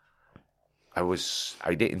 I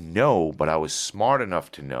didn't know, but I was smart enough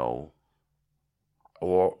to know,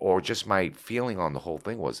 or just my feeling on the whole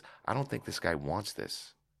thing was, I don't think this guy wants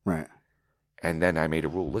this. Right. And then I made a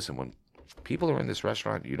rule. Listen, when people are in this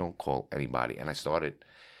restaurant, you don't call anybody. And I started,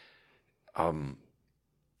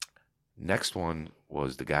 Next one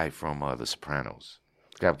was the guy from The Sopranos.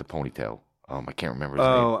 The guy with the ponytail. I can't remember his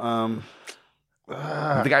name.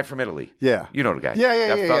 The guy from Italy. Yeah. You know the guy.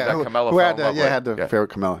 Yeah. That Carmela who fell had in the love with. had the favorite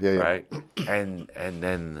Carmela. Yeah. Right? And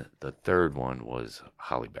then the third one was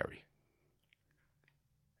Holly Berry.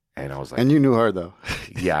 And I was like... And you knew her, though.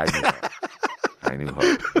 Yeah, I knew her. I knew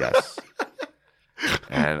her, yes.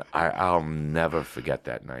 And I'll never forget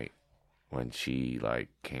that night when she, like,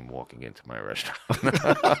 came walking into my restaurant.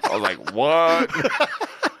 I was like, what?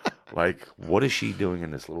 Like, what is she doing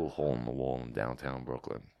in this little hole in the wall in downtown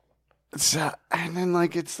Brooklyn? And then,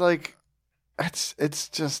 like, it's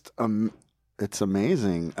just, it's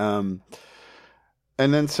amazing. And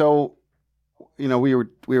then, so, you know, we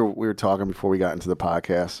were talking before we got into the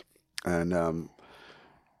podcast, and,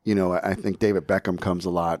 you know, I think David Beckham comes a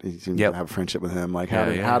lot. He seems to have a friendship with him. Like,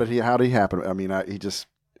 how did he happen? I mean, I guess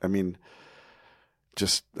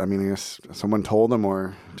someone told him,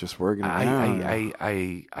 or just working it out.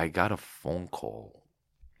 I got a phone call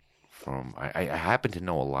from. I happen to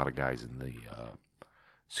know a lot of guys in the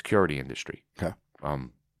security industry. Okay.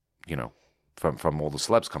 You know, from all the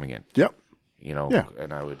celebs coming in. Yep. You know. Yeah.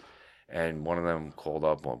 And one of them called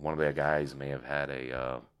up. One of their guys may have had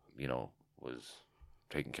was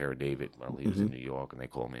taking care of David while he was in New York, and they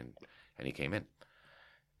called him in, and he came in,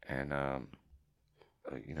 and an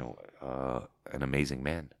amazing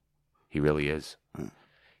man. He really is.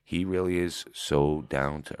 He really is so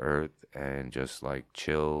down to earth and just like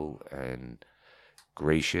chill and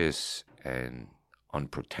gracious and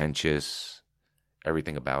unpretentious.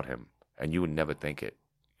 Everything about him, and you would never think it.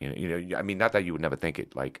 I mean, not that you would never think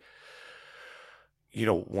it. Like,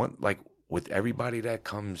 with everybody that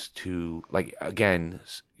comes to, like, again,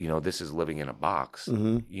 this is living in a box.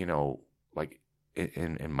 Like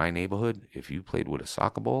in my neighborhood, if you played with a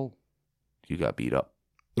soccer ball, you got beat up.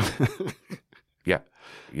 Yeah.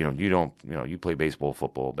 You play baseball,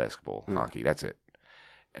 football, basketball, hockey, that's it.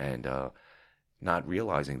 And not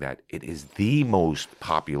realizing that it is the most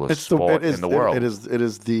popular sport in the world. It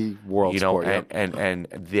is the world sport. And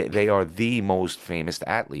they are the most famous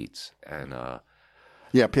athletes. And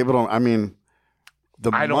yeah, people don't. I mean,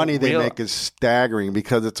 the money they make is staggering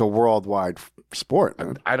because it's a worldwide sport.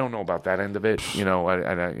 I don't know about that end of it,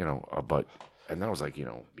 but then I was like,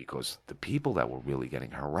 because the people that were really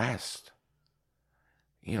getting harassed,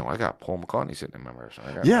 I got Paul McCartney sitting in my restaurant.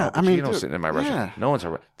 I got Al Pacino sitting in my restaurant. No one's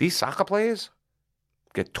harassed. These soccer players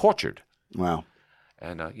get tortured. Wow.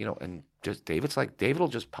 And and just David will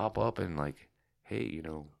just pop up and like, hey,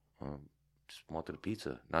 just wanted a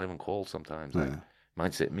pizza. Not even cold sometimes. Like,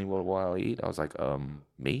 mind sitting me while I eat? I was like,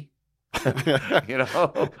 me?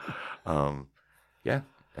 Yeah,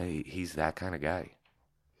 he's that kind of guy.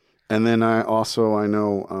 And then I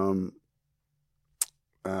know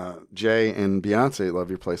Jay and Beyonce love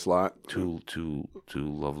your place a lot. Two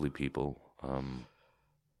lovely people.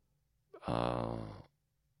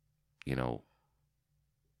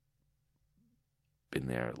 Been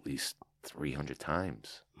there at least 300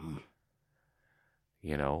 times.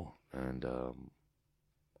 And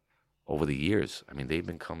over the years, I mean, they've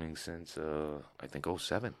been coming since I think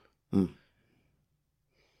 2007.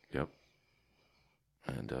 Yep.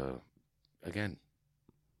 And again,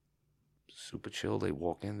 super chill. They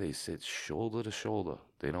walk in, they sit shoulder to shoulder.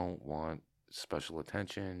 They don't want special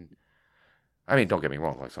attention. I mean, don't get me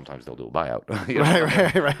wrong. Like, sometimes they'll do a buyout.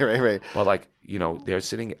 Right. But like, they're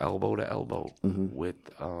sitting elbow to elbow with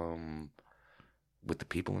the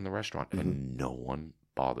people in the restaurant, and no one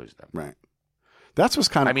bothers them. Right. That's what's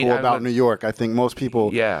kind of cool about New York. I think most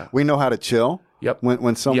people, we know how to chill. Yep.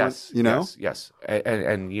 When someone, Yes.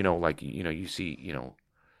 And you see,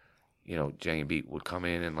 Jay and Beat would come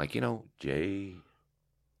in and like, Jay,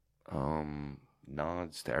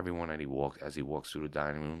 nods to everyone as he walks through the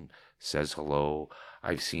dining room, says hello.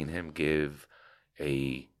 I've seen him give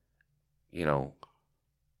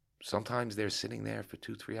sometimes they're sitting there for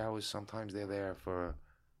 2-3 hours. Sometimes they're there for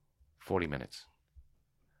 40 minutes.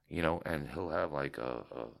 And he'll have like a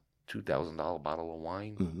 $2,000 bottle of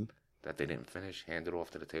wine that they didn't finish, hand it off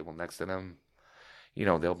to the table next to them.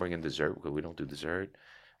 They'll bring in dessert because we don't do dessert.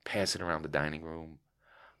 Pass it around the dining room.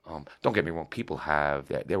 Don't get me wrong. People have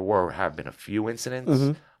been a few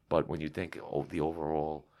incidents, but when you think the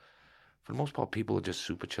overall, for the most part, people are just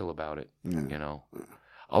super chill about it.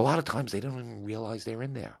 A lot of times they don't even realize they're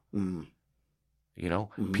in there.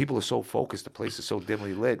 People are so focused, the place is so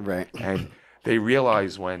dimly lit, right? And they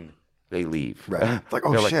realize when they leave. Right. Like,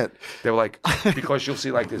 oh, shit. They're like, because you'll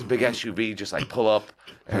see like this big SUV just like pull up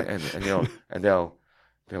and they'll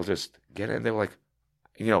just get in. They're like,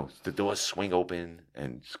 the doors swing open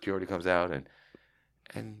and security comes out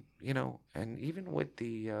and and even with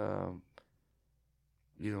the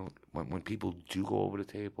when people do go over the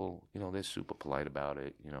table, they're super polite about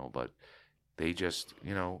it, but they just,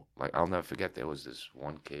 like, I'll never forget, there was this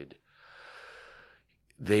one kid,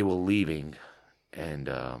 they were leaving, and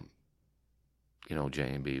J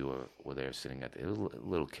and B were there sitting at the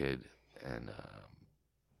little kid, and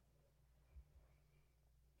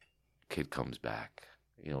kid comes back,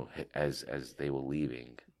 as they were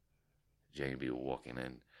leaving. J and B were walking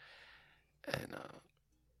in, and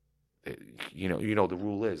the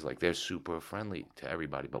rule is, like, they're super friendly to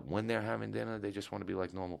everybody, but when they're having dinner, they just want to be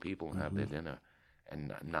like normal people and have their dinner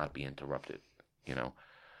and not be interrupted,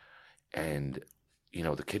 and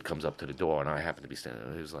the kid comes up to the door, and I happen to be standing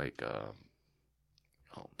there. He was like,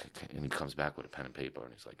 and he comes back with a pen and paper,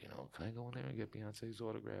 and he's like, can I go in there and get Beyonce's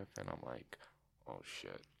autograph? And I'm like, oh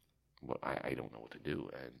shit, well, I don't know what to do.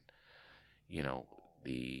 And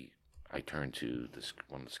I turned to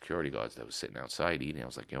one of the security guards that was sitting outside eating. I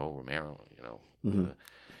was like, Romero, and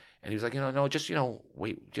he was like, no, just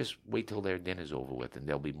wait till their dinner's over with, and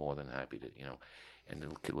they'll be more than happy to, And the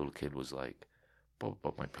little kid was like,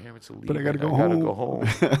 but my parents are leaving. But I gotta go home.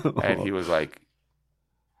 And he was like,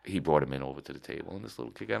 he brought him in over to the table, and this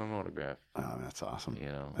little kid got an autograph. Oh, that's awesome.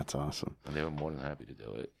 That's awesome. And they were more than happy to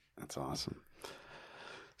do it. That's awesome.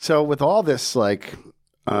 So with all this, like,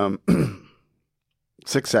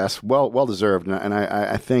 success, well deserved, and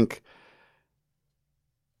I think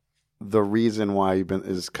the reason why you've been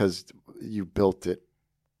is because you built it.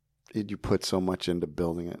 You put so much into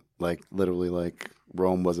building it. Like, literally, like,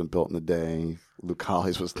 Rome wasn't built in a day.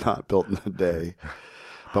 Lucali's was not built in a day.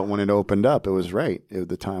 But when it opened up, it was right.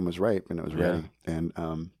 The time was right, and it was ready. And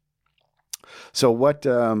so what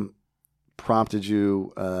prompted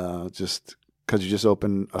you just because you just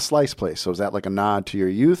opened a slice place? So is that like a nod to your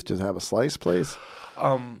youth to have a slice place?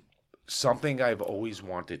 Something I've always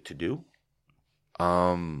wanted to do.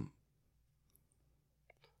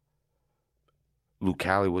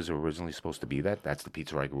 Lucali was originally supposed to be that. That's the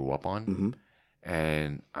pizza I grew up on. Mm-hmm.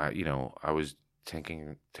 And I was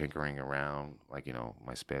tinkering around, like,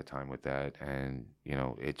 my spare time with that, and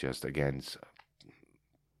it just, again,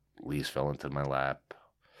 leaves fell into my lap,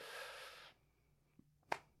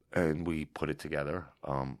 and we put it together.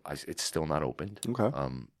 It's still not opened. Okay.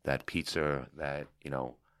 That pizza that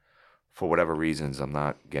for whatever reasons, I'm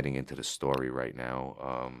not getting into the story right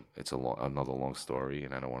now. It's another long story,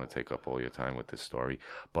 and I don't want to take up all your time with this story,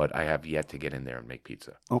 but I have yet to get in there and make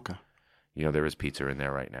pizza. Okay. There is pizza in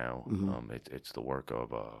there right now. Mm-hmm. It's the work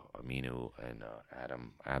of Aminu and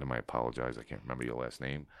Adam. Adam, I apologize, I can't remember your last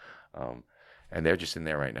name. And they're just in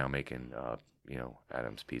there right now making,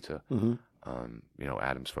 Adam's pizza. Mm-hmm.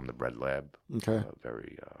 Adam's from the Bread Lab, okay, a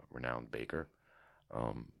very renowned baker.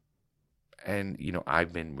 And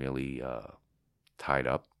I've been really tied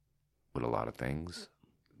up with a lot of things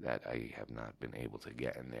that I have not been able to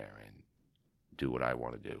get in there and do what I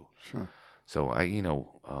want to do. Sure. So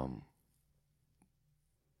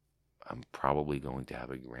I'm probably going to have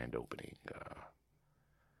a grand opening.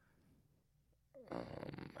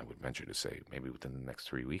 I would venture to say maybe within the next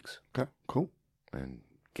 3 weeks. Okay, cool. And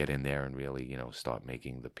get in there and really, start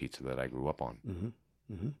making the pizza that I grew up on. Mm-hmm.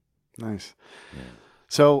 Mm-hmm. Nice. Yeah.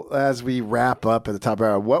 So as we wrap up at the top of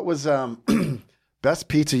our, what was best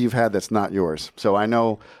pizza you've had that's not yours? So I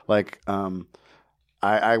know, like,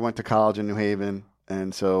 I went to college in New Haven,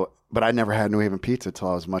 and so, but I never had New Haven pizza until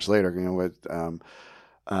I was much later.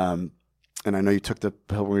 And I know you took the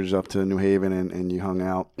pilgrimage up to New Haven and you hung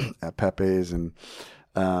out at Pepe's, and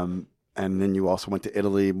then you also went to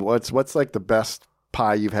Italy. What's like the best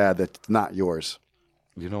pie you've had that's not yours?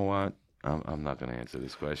 You know what? I'm not going to answer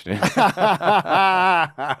this question. Come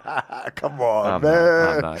on,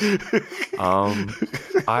 man. I'm not.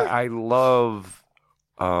 I love.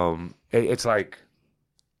 It's like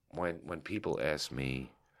when people ask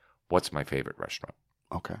me, "What's my favorite restaurant?"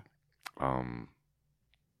 Okay.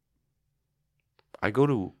 I go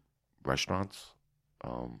to restaurants.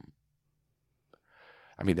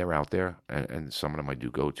 They're out there, and some of them I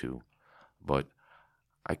do go to, but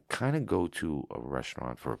I kind of go to a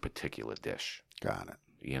restaurant for a particular dish. Got it.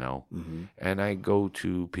 Mm-hmm. And I go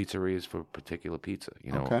to pizzerias for particular pizza.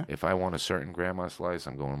 Okay. If I want a certain grandma slice,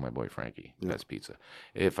 I'm going to my boy Frankie. Yeah. That's pizza.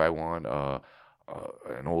 If I want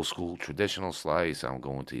an old school traditional slice, I'm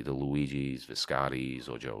going to either Luigi's, Viscotti's,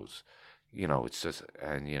 or Joe's. It's just,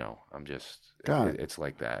 and I'm just, it's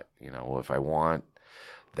like that. If I want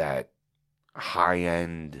that high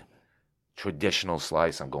end traditional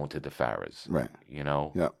slice, I'm going to DeFara's. Right.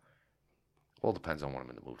 Yeah. All depends on what I'm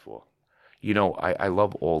in the mood for. I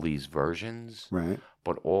love all these versions. Right.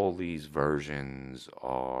 But all these versions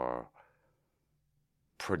are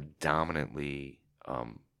predominantly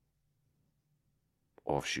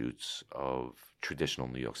offshoots of traditional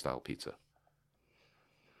New York style pizza.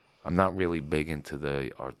 I'm not really big into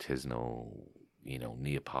the artisanal,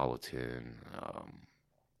 Neapolitan.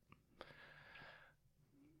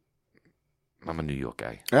 I'm a New York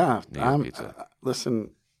guy. Yeah, New York pizza.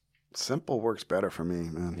 Listen, simple works better for me,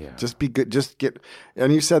 man. Yeah. Just be good. Just get.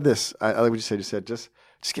 And you said this. I like what you said. You said just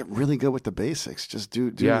get really good with the basics. Just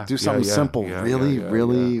do something simple,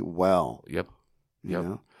 really well. Yep. You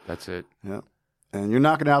know? That's it. Yep. And you're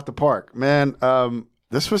knocking it out the park, man.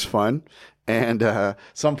 This was fun. And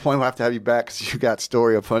some point we'll have to have you back because you got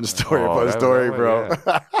a fun story, bro.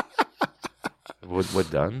 Yeah. We're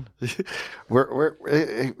done. We're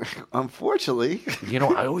unfortunately.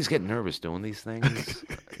 I always get nervous doing these things.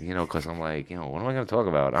 Because I'm like, what am I going to talk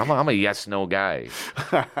about? I'm a yes no guy.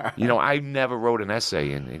 I never wrote an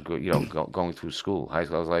essay in going through school, high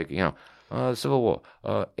school. I was like, Civil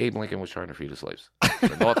War. Abe Lincoln was trying to free the slaves.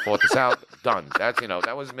 The North fought the South. Done. That's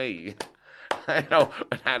that was me.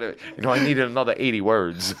 I needed another 80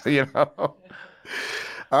 words.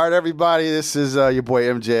 All right, everybody. This is your boy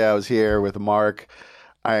MJ. I was here with Mark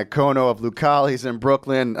Iacono of Lucali. He's in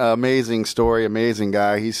Brooklyn. Amazing story. Amazing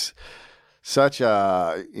guy. He's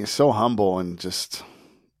he's so humble and just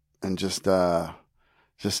a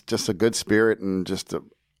good spirit and just a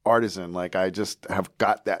artisan. Like, I just have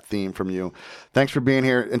got that theme from you. Thanks for being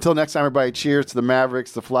here. Until next time, everybody, cheers to the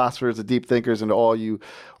Mavericks, the philosophers, the deep thinkers, and to all you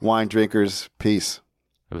wine drinkers. Peace.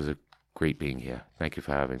 It was a great being here. Thank you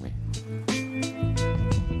for having me.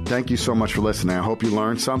 Thank you so much for listening. I hope you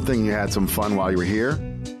learned something. You had some fun while you were here.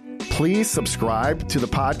 Please subscribe to the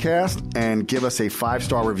podcast and give us a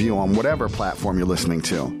 5-star review on whatever platform you're listening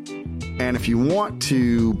to. And if you want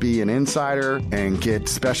to be an insider and get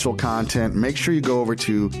special content, make sure you go over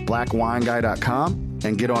to blackwineguy.com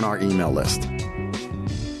and get on our email list.